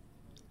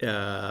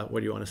 what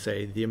do you want to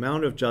say, the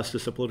amount of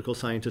justice a political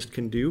scientist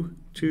can do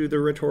to the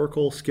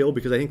rhetorical skill,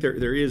 because I think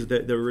there is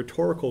the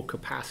rhetorical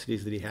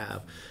capacities that he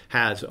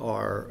has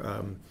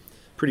are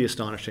pretty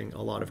astonishing in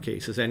a lot of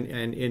cases. And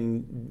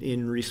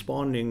in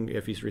responding,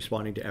 if he's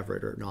responding to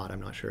Everett or not,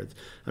 I'm not sure.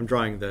 I'm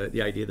drawing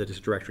the idea that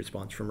it's direct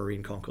response from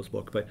Maureen Conkle's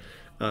book, but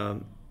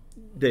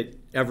that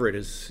Everett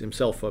is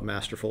himself a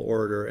masterful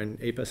orator, and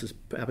Appice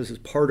is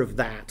part of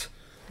that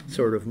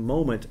sort of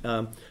moment.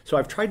 So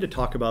I've tried to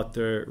talk about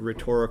the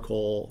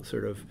rhetorical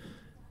sort of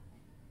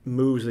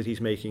moves that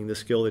he's making, the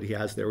skill that he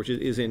has there, which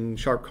is in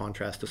sharp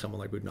contrast to someone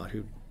like Boudinot,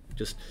 who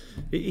just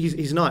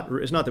he's not.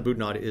 It's not that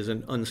Boudinot is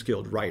an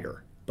unskilled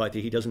writer, but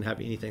he doesn't have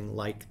anything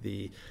like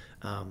the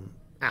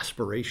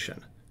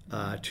aspiration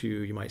to,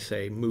 you might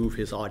say, move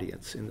his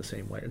audience in the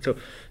same way. And so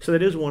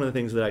that is one of the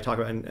things that I talk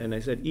about. And I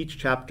said each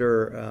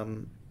chapter,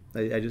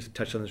 I just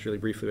touched on this really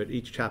briefly, but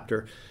each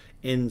chapter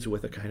ends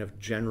with a kind of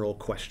general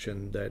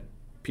question that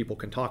people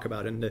can talk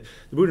about. And the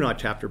Boudinot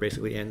chapter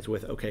basically ends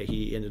with, okay,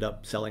 he ended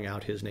up selling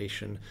out his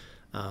nation,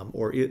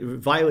 or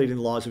violating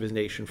the laws of his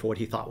nation for what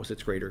he thought was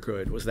its greater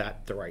good. Was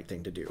that the right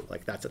thing to do?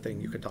 Like, that's a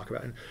thing you can talk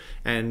about.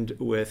 And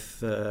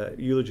with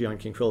Eulogy on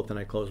King Philip, then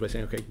I close by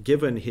saying, okay,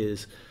 given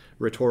his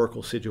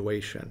rhetorical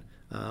situation,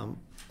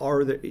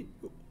 would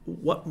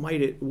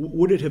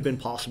it have been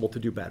possible to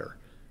do better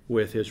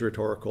with his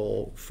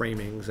rhetorical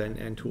framings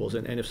and tools,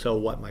 and if so,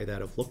 what might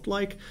that have looked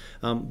like?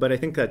 But I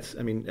think that's,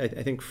 I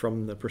think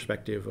from the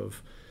perspective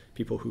of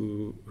people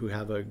who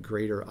have a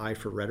greater eye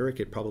for rhetoric,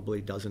 it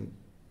probably doesn't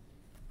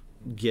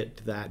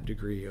get that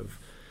degree of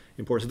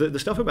importance. The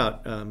stuff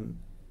about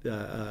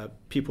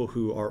people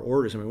who are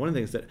orators, one of the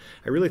things that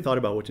I really thought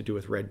about what to do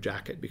with Red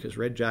Jacket, because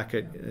Red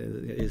Jacket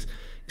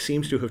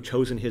seems to have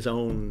chosen his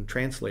own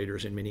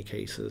translators in many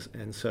cases,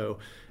 and so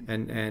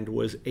and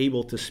was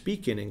able to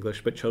speak in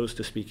English, but chose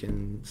to speak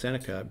in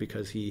Seneca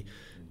because he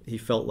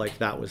felt like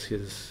that was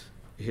his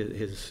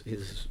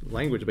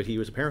language. But he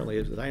was apparently,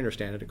 as I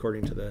understand it,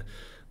 according to the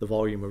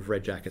volume of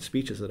Red Jacket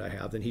speeches that I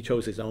have, then he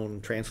chose his own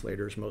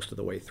translators most of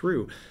the way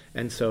through,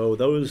 and so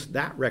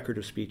that record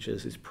of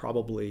speeches is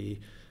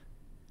probably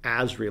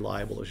as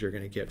reliable as you're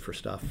going to get for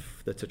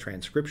stuff that's a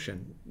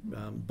transcription,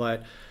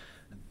 but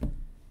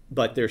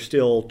they're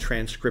still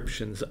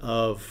transcriptions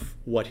of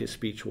what his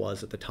speech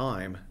was at the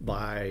time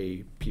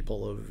by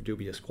people of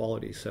dubious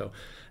quality. So,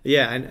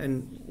 yeah,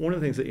 and one of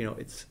the things that,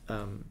 it's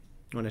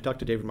when I talked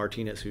to David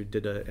Martinez, who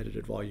did an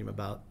edited volume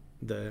about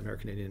the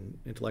American Indian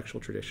intellectual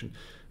tradition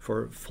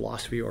for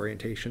philosophy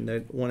orientation,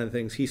 that one of the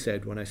things he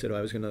said when I said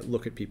I was going to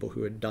look at people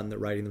who had done the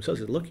writing themselves,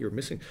 he said, look, you're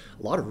missing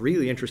a lot of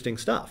really interesting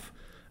stuff.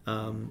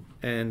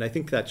 And I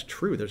think that's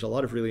true. There's a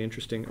lot of really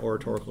interesting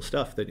oratorical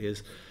stuff that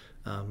is,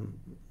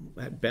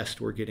 at best,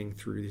 we're getting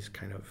through these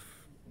kind of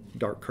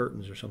dark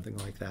curtains or something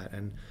like that.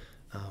 And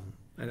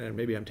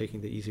maybe I'm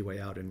taking the easy way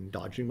out and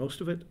dodging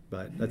most of it,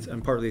 but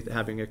I'm partly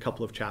having a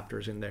couple of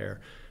chapters in there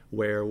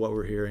where what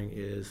we're hearing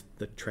is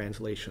the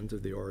translations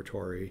of the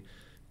oratory,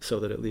 so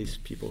that at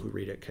least people who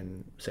read it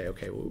can say,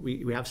 okay, well,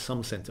 we have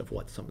some sense of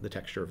what some of the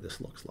texture of this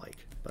looks like.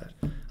 But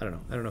I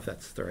don't know if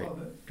that's the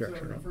right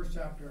direction. So the first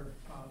chapter,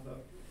 the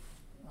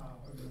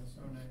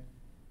Haudenosaunee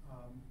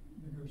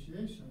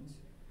negotiations,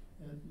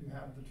 you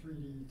have the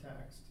treaty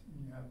text,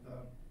 and you have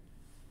the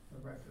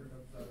record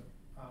of the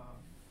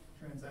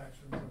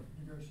transactions of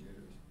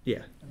negotiators.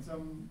 Yeah. And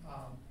some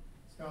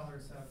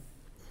scholars have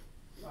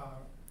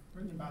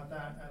written about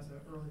that as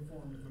an early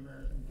form of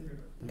American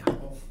theater.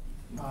 People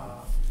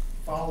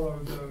follow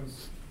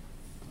those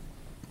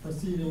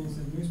proceedings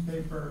in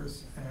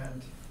newspapers,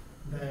 and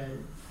they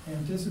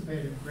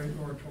anticipated great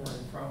oratory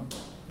from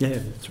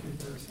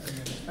speakers, and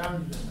they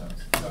founded in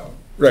those. So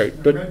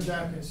right, the Red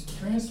Jacket's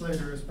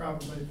translator is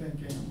probably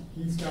thinking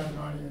he's got an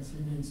audience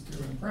he needs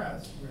to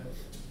impress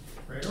with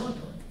great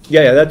oratory.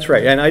 Yeah, that's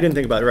right. And I didn't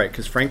think about it right,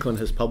 because Franklin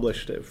had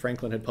published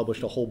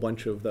a whole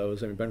bunch of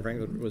those. Ben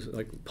Franklin was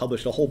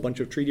published a whole bunch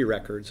of treaty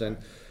records, and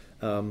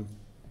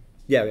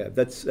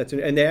that's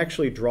and they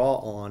actually draw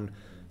on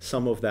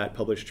some of that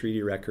published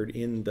treaty record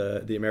in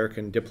the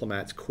American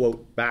diplomats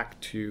quote back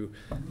to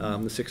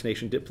the Six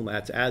Nation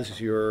diplomats,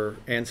 as your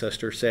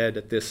ancestor said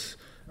at this,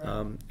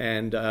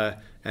 and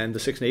the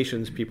Six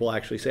Nations people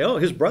actually say, oh,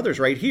 his brother's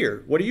right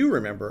here. What do you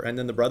remember? And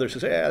then the brother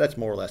says, yeah, that's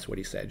more or less what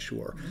he said,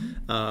 sure.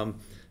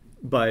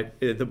 But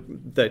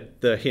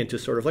the hint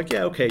is sort of like,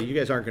 yeah, okay, you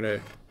guys aren't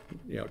going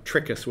to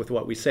trick us with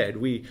what we said.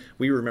 We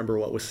remember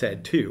what was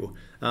said too.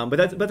 But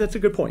that's a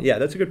good point. Yeah,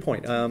 that's a good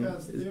point.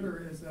 Because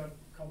theater is a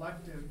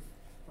collective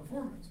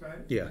performance, right?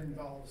 Yeah. It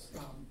involves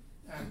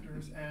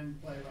actors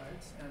and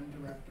playwrights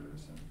and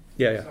directors. So,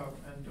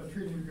 and a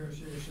treaty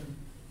negotiation,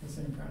 the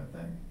same kind of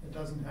thing. It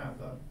doesn't have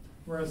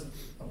whereas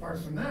apart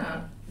from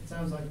that, it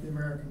sounds like the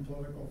American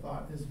political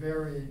thought is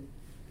very,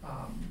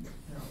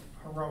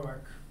 heroic,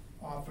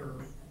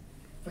 author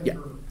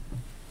thinker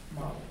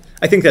model.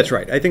 I think that's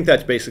right. I think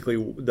that's basically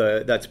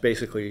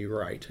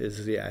right. It's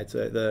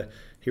the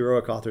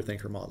heroic author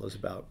thinker model is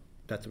about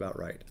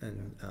right.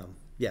 And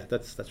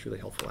that's really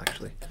helpful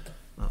actually.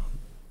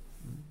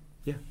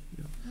 Yeah.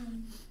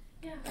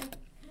 Yeah, I kind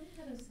of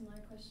had a similar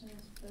question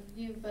as both of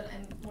you, but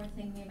I'm more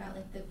thinking about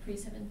like the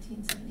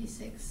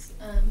pre-1776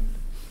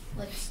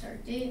 like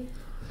start date,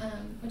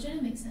 which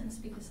didn't make sense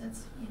because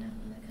that's when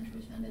the country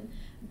was founded.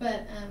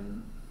 But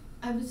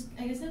I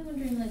guess I'm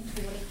wondering like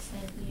to what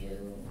extent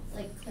you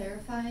like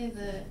clarify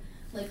the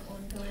like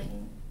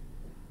ongoing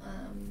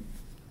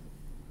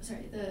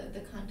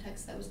the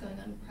context that was going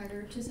on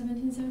prior to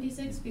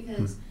 1776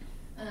 because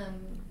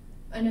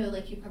I know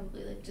like you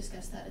probably like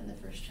discussed that in the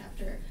first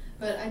chapter,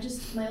 but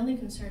my only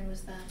concern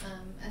was that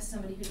as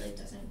somebody who like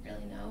doesn't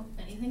really know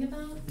anything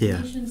about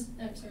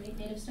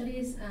Native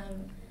studies,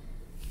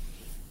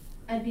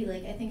 I'd be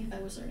like, I think if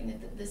I was learning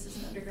that this is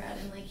an undergrad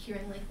and like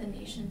hearing like the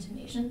nation to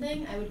nation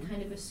thing, I would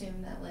kind of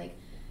assume that like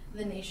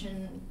the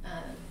nation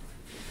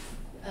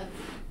of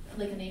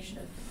like a nation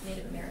of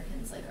Native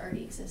Americans like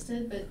already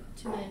existed, but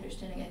to my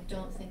understanding, I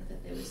don't think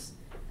that it was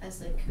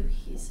as like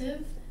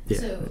cohesive. Yeah.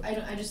 So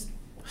I'm just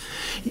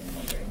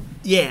wondering.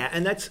 Yeah,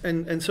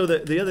 and so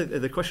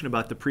the question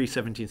about the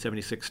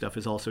pre-1776 stuff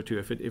is also too,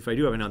 if I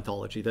do have an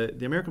anthology,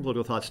 the American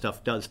political thought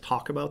stuff does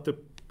talk about the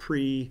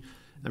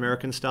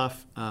pre-American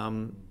stuff,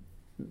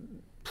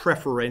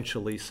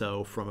 preferentially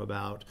so from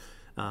about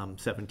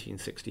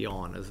 1760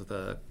 on, as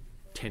the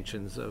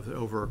tensions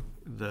over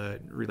the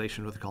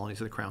relation with the colonies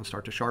of the crown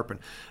start to sharpen.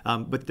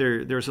 But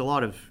there's a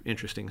lot of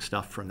interesting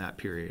stuff from that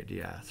period,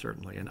 yeah,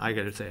 certainly. And I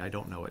got to say, I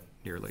don't know it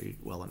nearly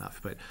well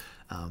enough, but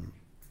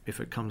if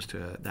it comes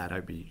to that,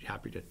 I'd be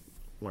happy to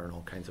learn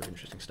all kinds of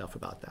interesting stuff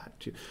about that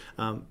too.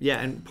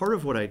 And part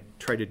of what I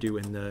try to do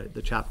in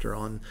the chapter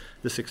on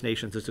the Six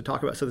Nations is to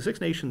talk about, so the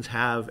Six Nations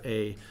have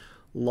a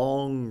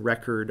long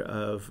record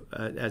of,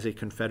 as a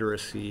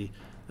confederacy,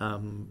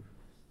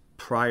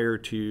 prior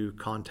to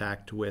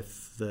contact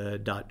with the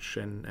Dutch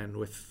and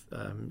with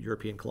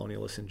European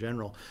colonialists in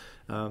general.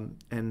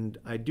 And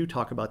I do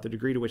talk about the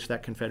degree to which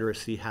that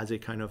confederacy has a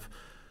kind of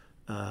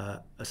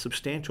a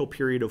substantial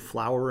period of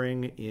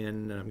flowering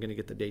in, and I'm going to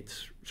get the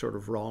dates sort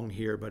of wrong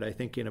here, but I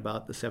think in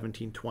about the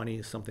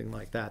 1720s, something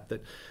like that,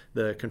 that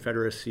the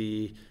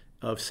Confederacy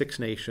of Six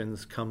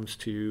Nations comes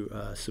to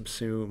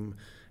subsume,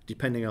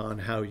 depending on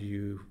how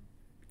you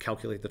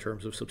calculate the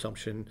terms of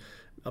subsumption,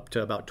 up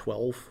to about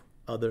 12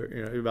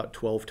 about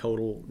 12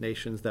 total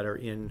nations that are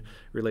in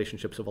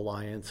relationships of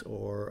alliance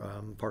or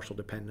partial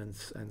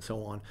dependence and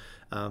so on,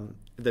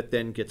 that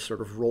then gets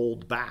sort of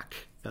rolled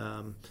back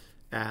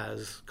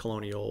as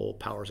colonial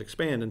powers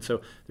expand. And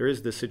so there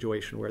is this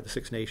situation where the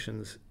Six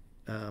Nations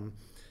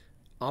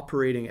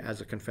operating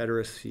as a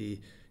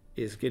confederacy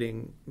is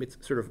getting, it's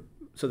sort of,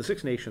 so the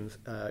Six Nations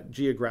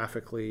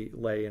geographically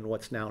lay in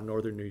what's now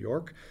northern New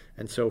York.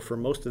 And so for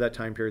most of that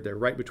time period, they're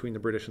right between the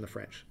British and the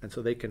French. And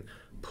so they can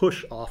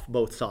push off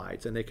both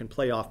sides and they can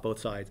play off both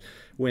sides.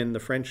 When the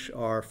French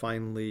are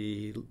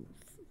finally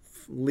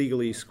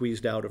legally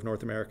squeezed out of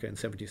North America in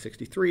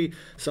 1763,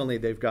 suddenly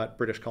they've got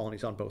British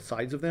colonies on both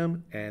sides of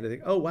them, and they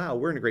think, oh wow,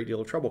 we're in a great deal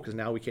of trouble because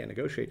now we can't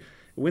negotiate.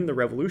 When the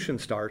revolution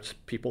starts,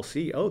 people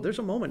see, oh, there's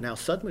a moment now,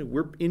 suddenly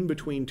we're in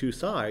between two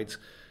sides.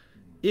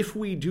 If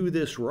we do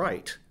this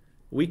right,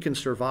 we can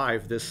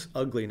survive this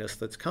ugliness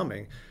that's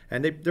coming.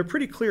 And they're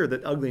pretty clear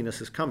that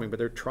ugliness is coming, but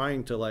they're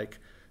trying to like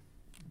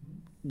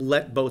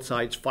let both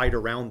sides fight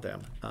around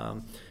them.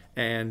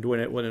 And when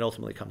it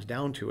ultimately comes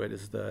down to it,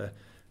 is the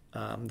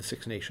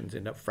Six Nations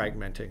end up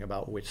fragmenting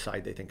about which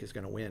side they think is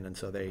going to win, and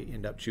so they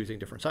end up choosing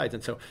different sides.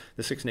 And so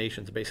the Six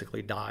Nations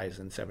basically dies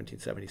in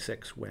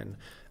 1776 when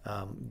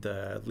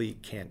the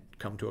League can't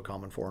come to a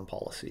common foreign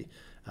policy.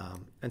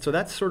 And so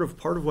that's sort of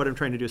part of what I'm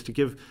trying to do, is to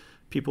give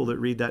people that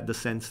read that the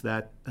sense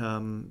that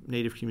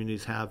Native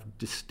communities have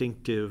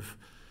distinctive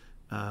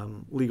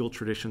legal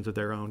traditions of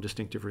their own,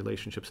 distinctive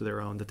relationships of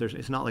their own, that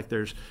it's not like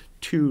there's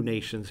two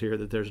nations here,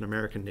 that there's an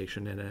American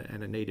nation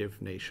and a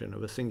Native nation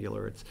of a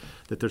singular. It's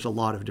that there's a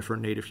lot of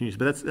different Native communities.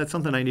 But that's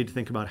something I need to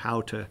think about,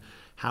 how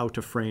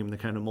to frame the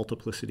kind of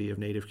multiplicity of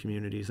Native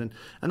communities and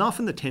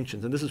often the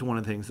tensions. And this is one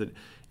of the things that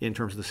in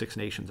terms of the Six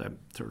Nations I've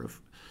sort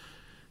of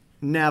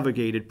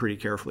navigated pretty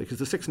carefully, because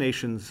the Six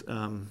Nations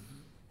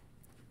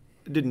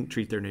didn't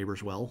treat their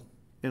neighbors well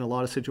in a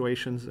lot of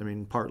situations. I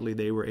mean, partly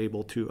they were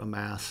able to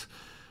amass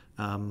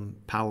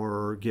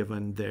power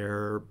given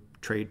their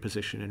trade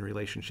position in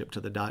relationship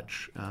to the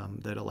Dutch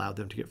that allowed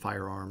them to get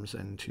firearms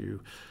and to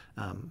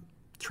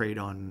trade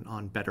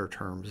on better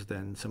terms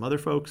than some other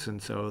folks.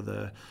 And so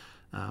the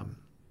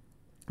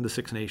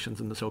Six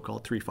Nations and the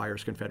so-called Three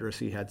Fires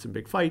Confederacy had some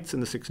big fights,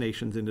 and the Six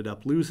Nations ended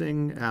up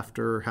losing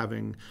after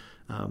having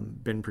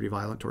been pretty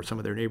violent towards some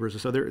of their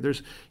neighbors. So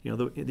there's,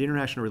 the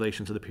international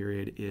relations of the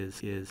period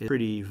is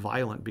pretty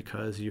violent,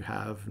 because you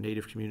have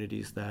Native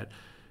communities that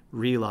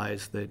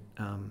realize that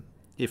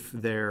if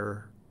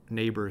their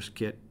neighbors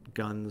get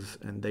guns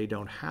and they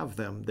don't have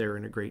them, they're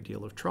in a great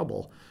deal of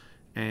trouble.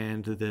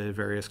 And the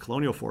various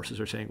colonial forces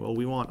are saying, well,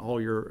 we want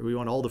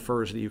all the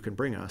furs that you can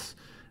bring us,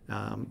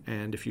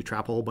 And if you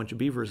trap a whole bunch of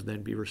beavers,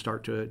 then beavers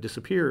start to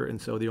disappear.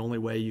 And so the only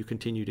way you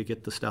continue to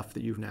get the stuff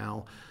that you've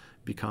now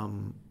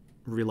become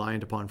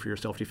reliant upon for your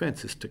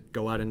self-defense is to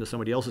go out into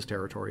somebody else's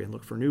territory and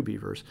look for new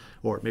beavers,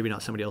 or maybe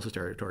not somebody else's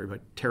territory,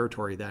 but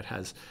territory that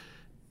has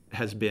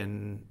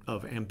been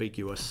of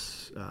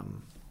ambiguous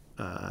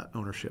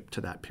ownership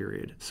to that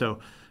period. So,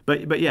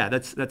 but yeah,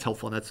 that's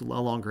helpful. And that's a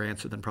longer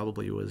answer than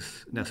probably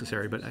was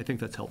necessary, but I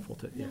think that's helpful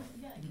to, yeah.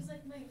 Yeah, because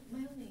like my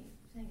only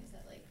thing is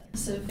that like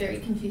so very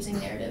confusing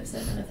narratives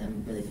that none of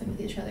them really fit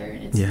with each other,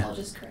 and it's all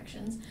just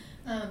corrections.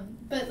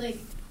 But like,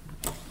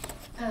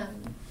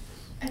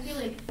 I feel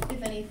like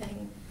if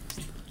anything,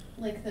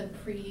 like the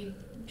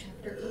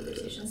pre-chapter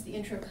conversations, the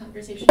intro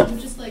conversations, would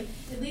just like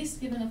at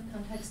least give enough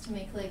context to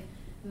make like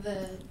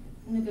the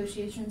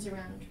negotiations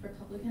around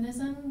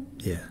republicanism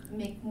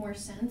make more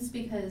sense,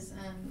 because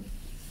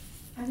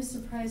I was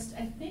surprised.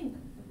 I think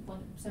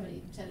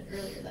somebody said it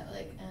earlier that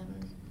like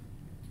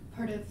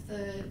part of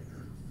the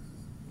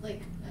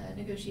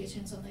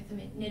negotiations on like the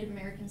Native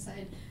American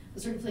side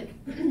was sort of like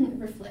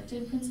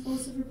reflected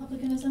principles of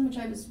republicanism, which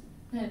I was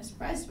kind of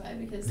surprised by,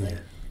 because like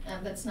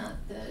that's not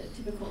the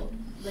typical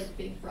like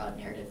big broad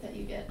narrative that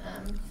you get,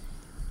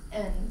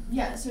 and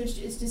yeah, so it's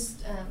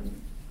just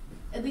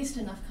at least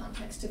enough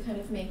context to kind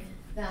of make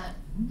that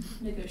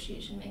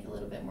negotiation make a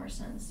little bit more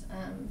sense.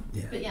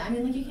 But yeah, I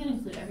mean, like you can't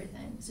include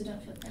everything, so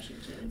don't feel pressured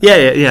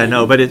to.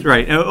 No, but it's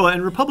right.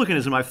 And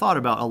republicanism, I've thought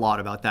about a lot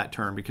about that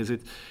term, because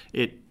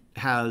it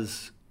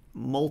has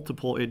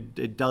multiple,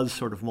 it does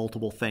sort of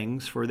multiple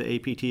things for the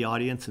APT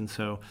audience, and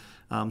so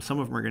some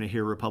of them are going to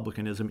hear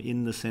republicanism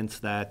in the sense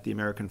that the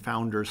American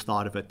founders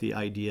thought of it, the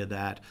idea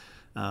that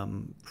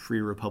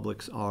free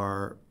republics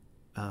are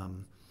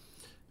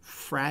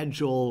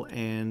fragile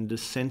and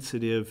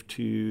sensitive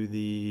to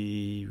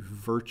the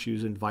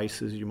virtues and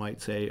vices, you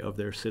might say, of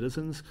their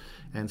citizens,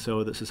 and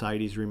so that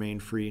societies remain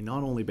free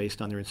not only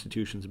based on their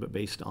institutions but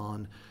based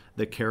on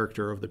the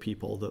character of the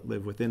people that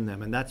live within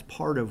them. And that's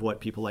part of what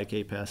people like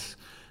APES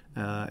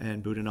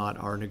and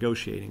Boudinot are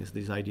negotiating, is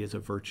these ideas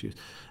of virtues.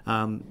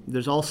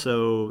 There's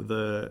also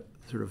the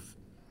sort of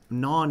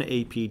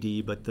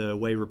non-APD, but the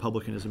way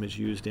republicanism is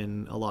used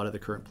in a lot of the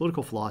current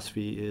political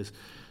philosophy is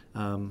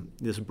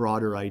this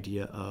broader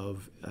idea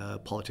of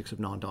politics of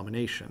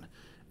non-domination.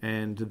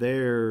 And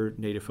their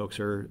native folks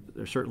they're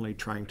certainly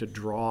trying to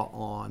draw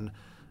on,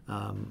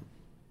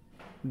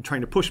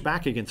 trying to push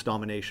back against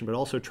domination, but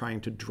also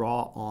trying to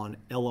draw on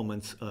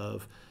elements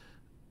of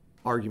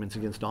arguments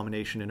against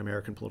domination in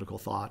American political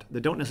thought that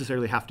don't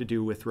necessarily have to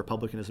do with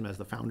republicanism as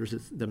the founders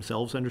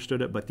themselves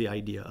understood it, but the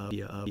idea of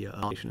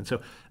domination. And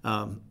so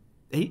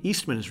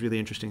Eastman is really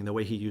interesting in the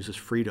way he uses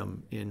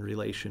freedom in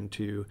relation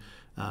to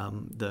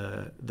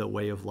the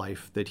way of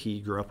life that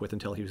he grew up with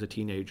until he was a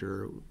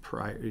teenager,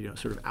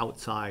 sort of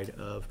outside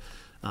of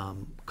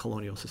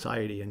colonial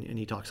society. And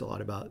he talks a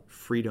lot about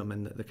freedom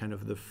and the kind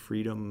of the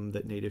freedom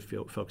that Native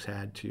folks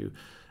had to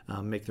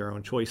make their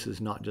own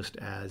choices, not just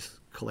as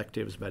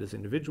collectives, but as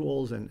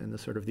individuals, and the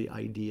sort of the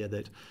idea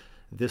that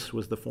this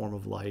was the form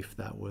of life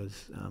that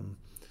was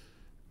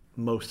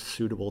most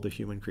suitable to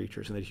human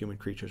creatures, and that human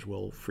creatures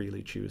will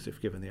freely choose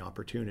if given the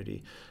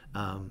opportunity.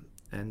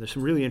 And there's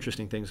some really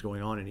interesting things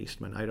going on in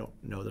Eastman. I don't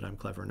know that I'm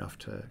clever enough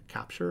to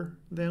capture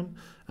them,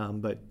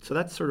 but so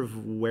that's sort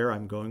of where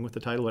I'm going with the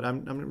title. But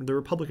I'm the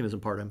republicanism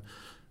part I'm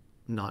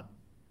not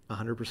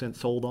 100%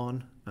 sold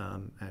on,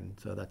 and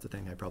so that's the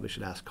thing I probably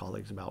should ask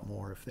colleagues about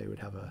more if they would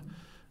have a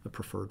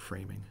preferred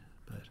framing.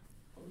 But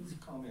this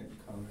comment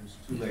comes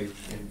too late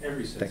in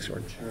every sense of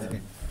the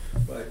term,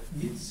 but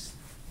it's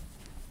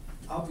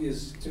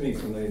obvious to me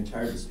from the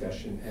entire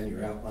discussion and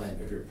your outline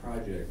of your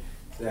project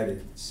that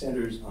it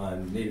centers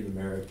on Native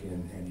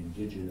American and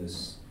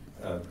indigenous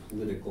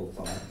political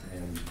thought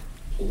and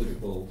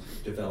political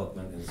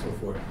development and so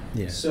forth.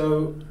 Yeah.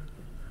 So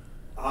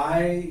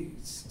I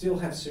still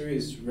have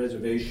serious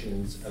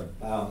reservations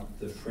about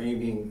the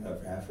framing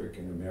of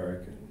African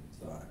American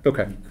thought.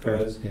 Okay.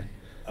 Because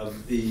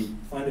of the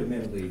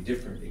fundamentally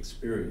different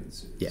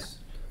experiences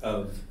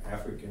of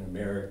African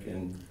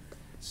American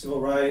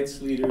civil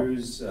rights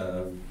leaders.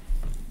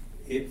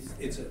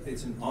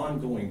 It's an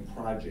ongoing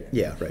project.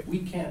 Yeah, right. We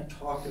can't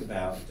talk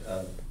about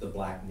the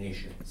Black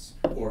nations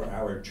or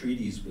our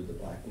treaties with the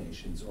Black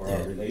nations or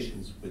our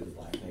relations with the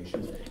Black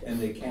nations, and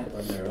they can't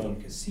run their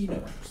own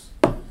casinos.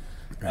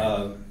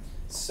 Right.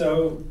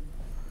 So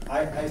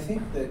I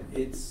think that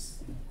it's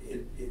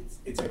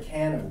a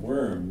can of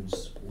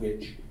worms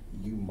which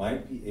you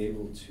might be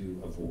able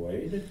to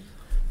avoid.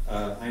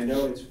 I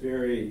know it's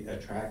very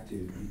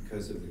attractive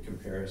because of the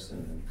comparison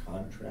and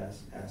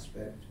contrast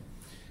aspect,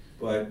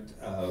 but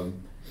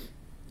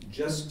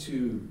just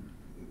to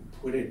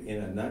put it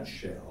in a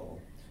nutshell,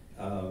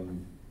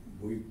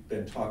 we've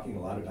been talking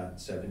a lot about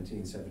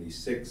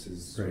 1776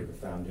 as sort of the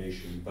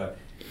foundation, but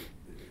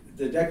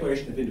the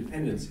Declaration of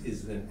Independence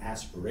is an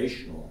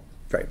aspirational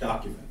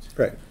document.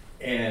 Right.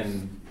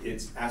 And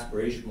it's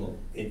aspirational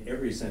in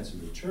every sense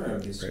of the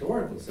term,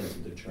 historical sense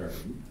of the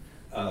term.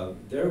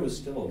 There was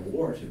still a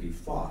war to be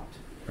fought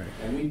Right.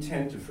 And we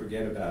tend to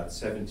forget about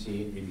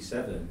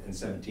 1787 and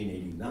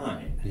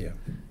 1789. Yeah.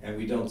 And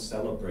we don't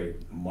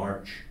celebrate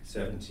March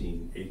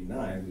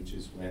 1789, which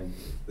is when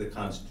the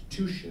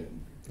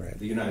Constitution Right. of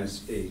the United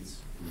States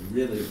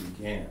really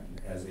began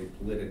as a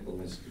political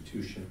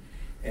institution.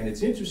 And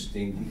it's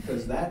interesting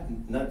because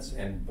that nuts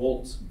and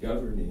bolts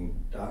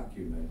governing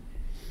document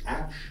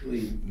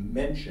actually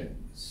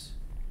mentions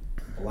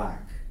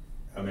Black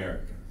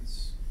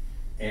Americans.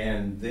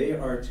 And they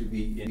are to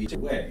be in a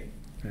way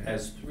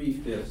as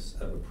 3/5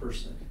 of a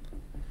person.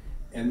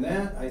 And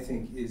that, I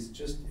think, is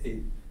just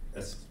a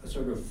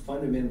sort of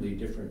fundamentally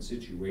different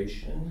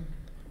situation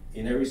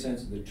in every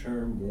sense of the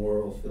term,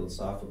 moral,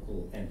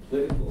 philosophical, and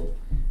political,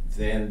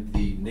 than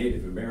the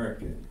Native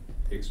American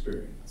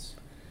experience.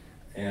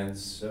 And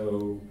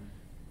so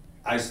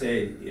I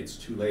say it's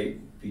too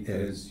late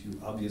because you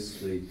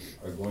obviously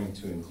are going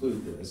to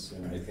include this,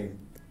 and I think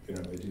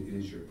it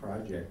is your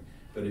project,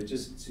 but it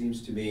just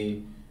seems to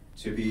me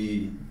to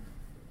be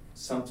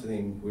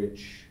something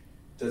which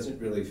doesn't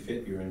really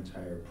fit your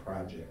entire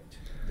project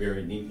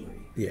very neatly.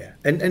 Yeah,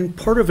 and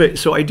part of it,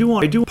 so I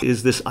do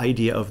is this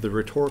idea of the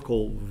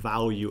rhetorical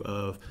value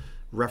of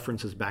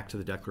references back to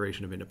the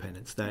Declaration of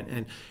Independence. That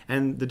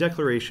and the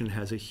Declaration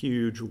has a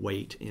huge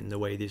weight in the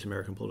way these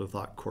American political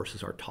thought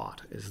courses are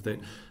taught. Is that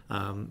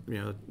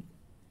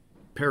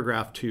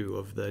paragraph 2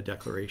 of the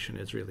Declaration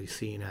is really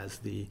seen as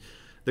the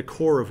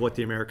core of what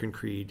the American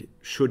creed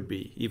should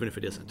be, even if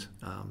it isn't.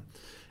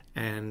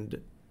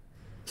 And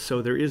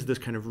so there is this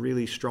kind of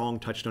really strong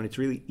touchstone. It's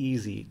really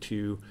easy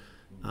to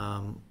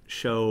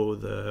show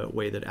the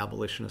way that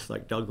abolitionists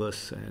like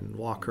Douglass and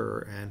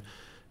Walker and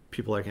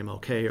people like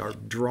MLK are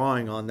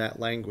drawing on that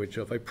language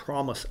of a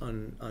promise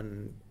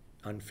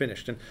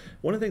unfinished. And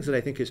one of the things that I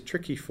think is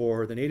tricky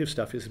for the Native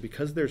stuff is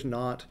because there's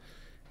not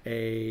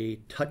a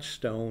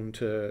touchstone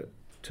to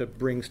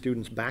bring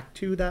students back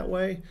to that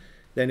way,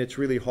 then it's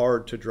really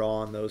hard to draw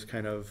on those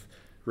kind of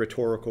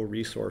rhetorical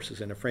resources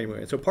in a framework.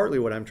 And so partly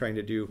what I'm trying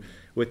to do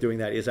with doing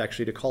that is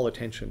actually to call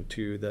attention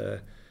to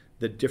the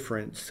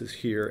differences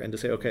here and to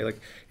say, okay,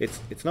 like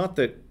it's not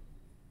that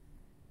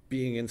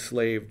being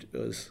enslaved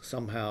is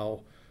somehow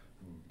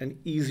an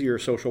easier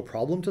social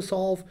problem to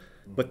solve,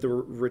 but the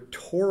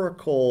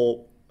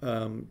rhetorical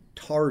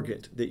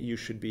target that you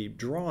should be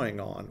drawing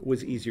on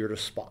was easier to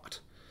spot.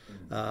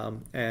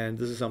 And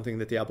this is something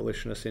that the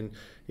abolitionists in,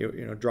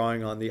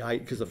 drawing on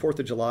because the 4th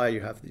of July,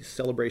 you have these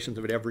celebrations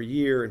of it every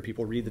year and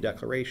people read the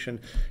Declaration.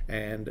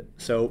 And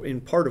so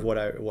in part of what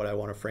I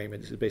want to frame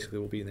it is basically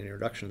will be in the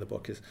introduction of the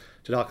book is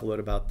to talk a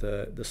little about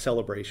the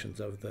celebrations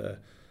of the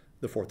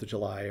 4th of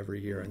July every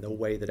year and the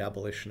way that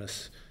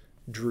abolitionists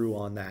drew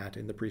on that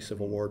in the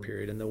pre-Civil War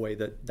period and the way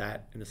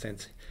that in a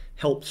sense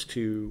helps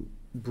to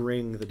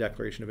bring the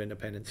Declaration of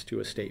Independence to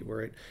a state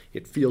where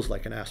it feels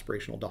like an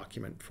aspirational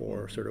document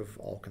for sort of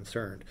all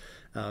concerned.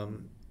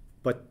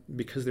 But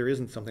because there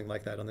isn't something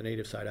like that on the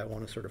Native side, I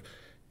want to sort of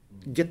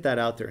get that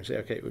out there and say,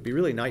 okay, it would be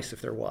really nice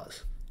if there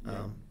was.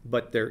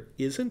 But there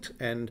isn't,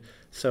 and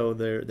so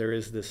there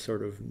is this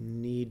sort of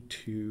need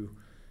to,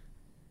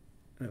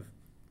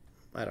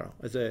 I don't know,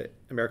 as an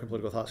American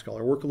political thought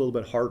scholar, work a little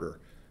bit harder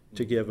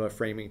to give a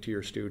framing to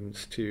your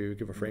students, to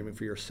give a framing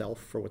for yourself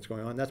for what's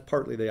going on. That's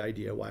partly the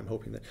idea why I'm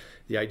hoping that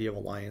the idea of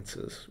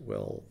alliances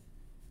will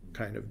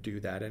kind of do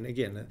that. And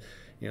again,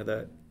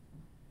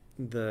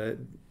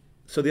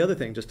 so the other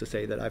thing, just to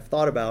say that I've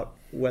thought about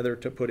whether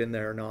to put in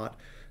there or not,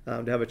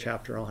 to have a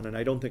chapter on, and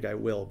I don't think I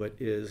will, but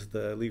is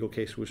the legal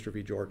case Worcester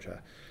v.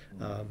 Georgia.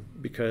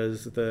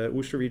 Because the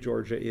Worcester v.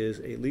 Georgia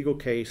is a legal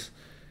case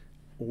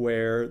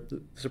where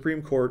the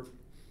Supreme Court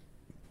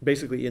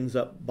basically ends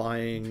up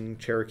buying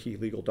Cherokee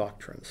legal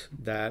doctrines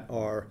that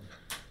are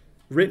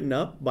written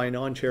up by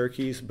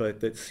non-Cherokees,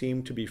 but that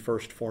seem to be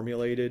first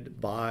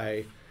formulated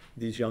by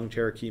these young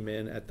Cherokee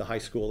men at the high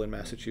school in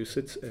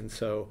Massachusetts. And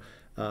so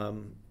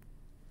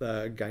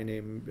a guy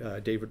named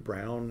David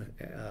Brown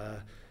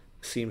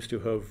seems to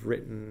have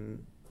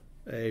written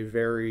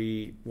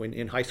when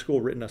in high school,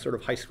 written a sort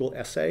of high school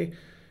essay,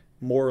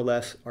 more or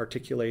less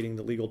articulating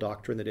the legal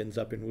doctrine that ends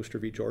up in Worcester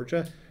v.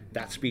 Georgia.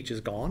 That speech is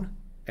gone.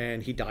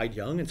 And he died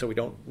young, and so we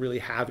don't really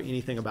have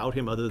anything about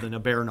him other than a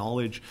bare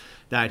knowledge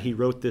that he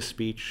wrote this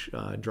speech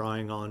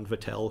drawing on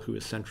Vattel, who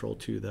is central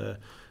to the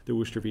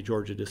Worcester v.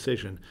 Georgia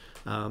decision.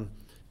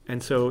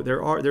 And so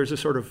there's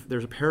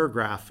a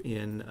paragraph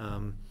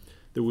in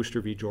the Worcester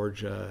v.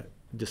 Georgia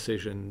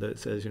decision that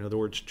says, the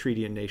words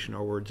treaty and nation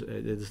are words,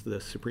 it is the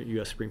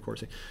U.S. Supreme Court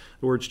saying,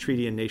 the words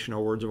treaty and nation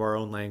are words of our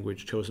own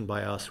language, chosen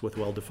by us with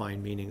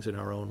well-defined meanings in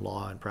our own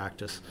law and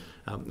practice.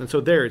 And so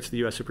there it's the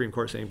U.S. Supreme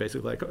Court saying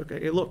basically like,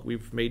 okay, look,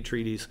 we've made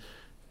treaties.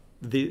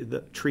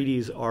 The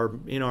treaties are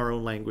in our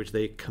own language.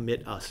 They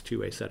commit us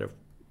to a set of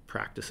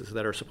practices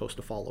that are supposed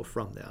to follow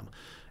from them.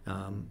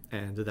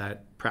 And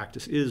that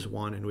practice is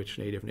one in which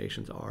Native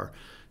nations are.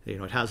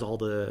 It has all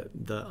the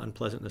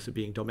unpleasantness of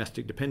being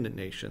domestic dependent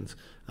nations,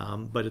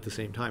 but at the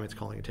same time, it's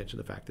calling attention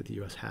to the fact that the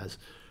U.S. has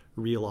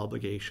real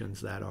obligations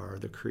that are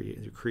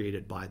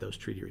created by those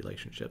treaty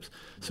relationships.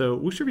 So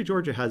Worcester v.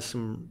 Georgia has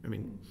some,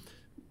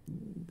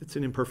 it's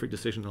an imperfect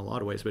decision in a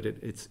lot of ways, but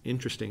it's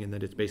interesting in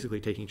that it's basically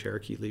taking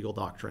Cherokee legal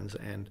doctrines,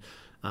 and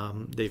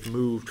they've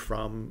moved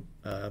from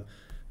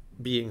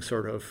being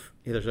sort of,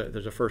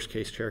 there's a first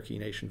case, Cherokee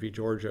Nation v.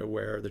 Georgia,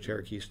 where the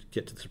Cherokees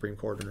get to the Supreme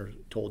Court and are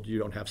told you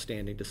don't have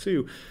standing to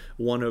sue.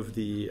 One of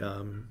the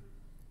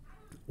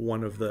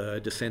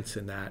dissents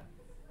in that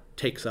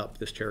takes up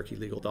this Cherokee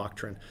legal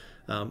doctrine,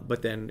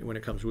 but then when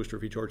it comes to Worcester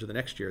v. Georgia the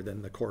next year,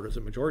 then the court as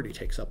a majority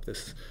takes up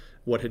this,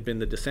 what had been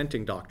the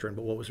dissenting doctrine,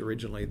 but what was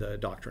originally the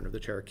doctrine of the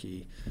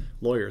Cherokee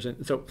lawyers.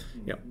 And so,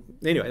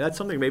 anyway, that's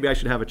something maybe I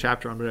should have a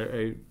chapter on, but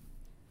I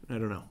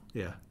don't know.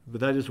 Yeah,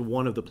 but that is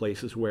one of the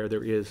places where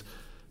there is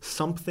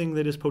something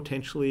that is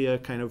potentially a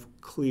kind of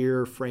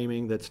clear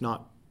framing that's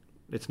not,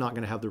 it's not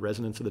going to have the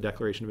resonance of the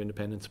Declaration of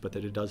Independence, but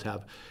that it does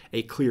have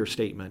a clear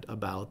statement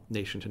about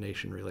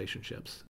nation-to-nation relationships.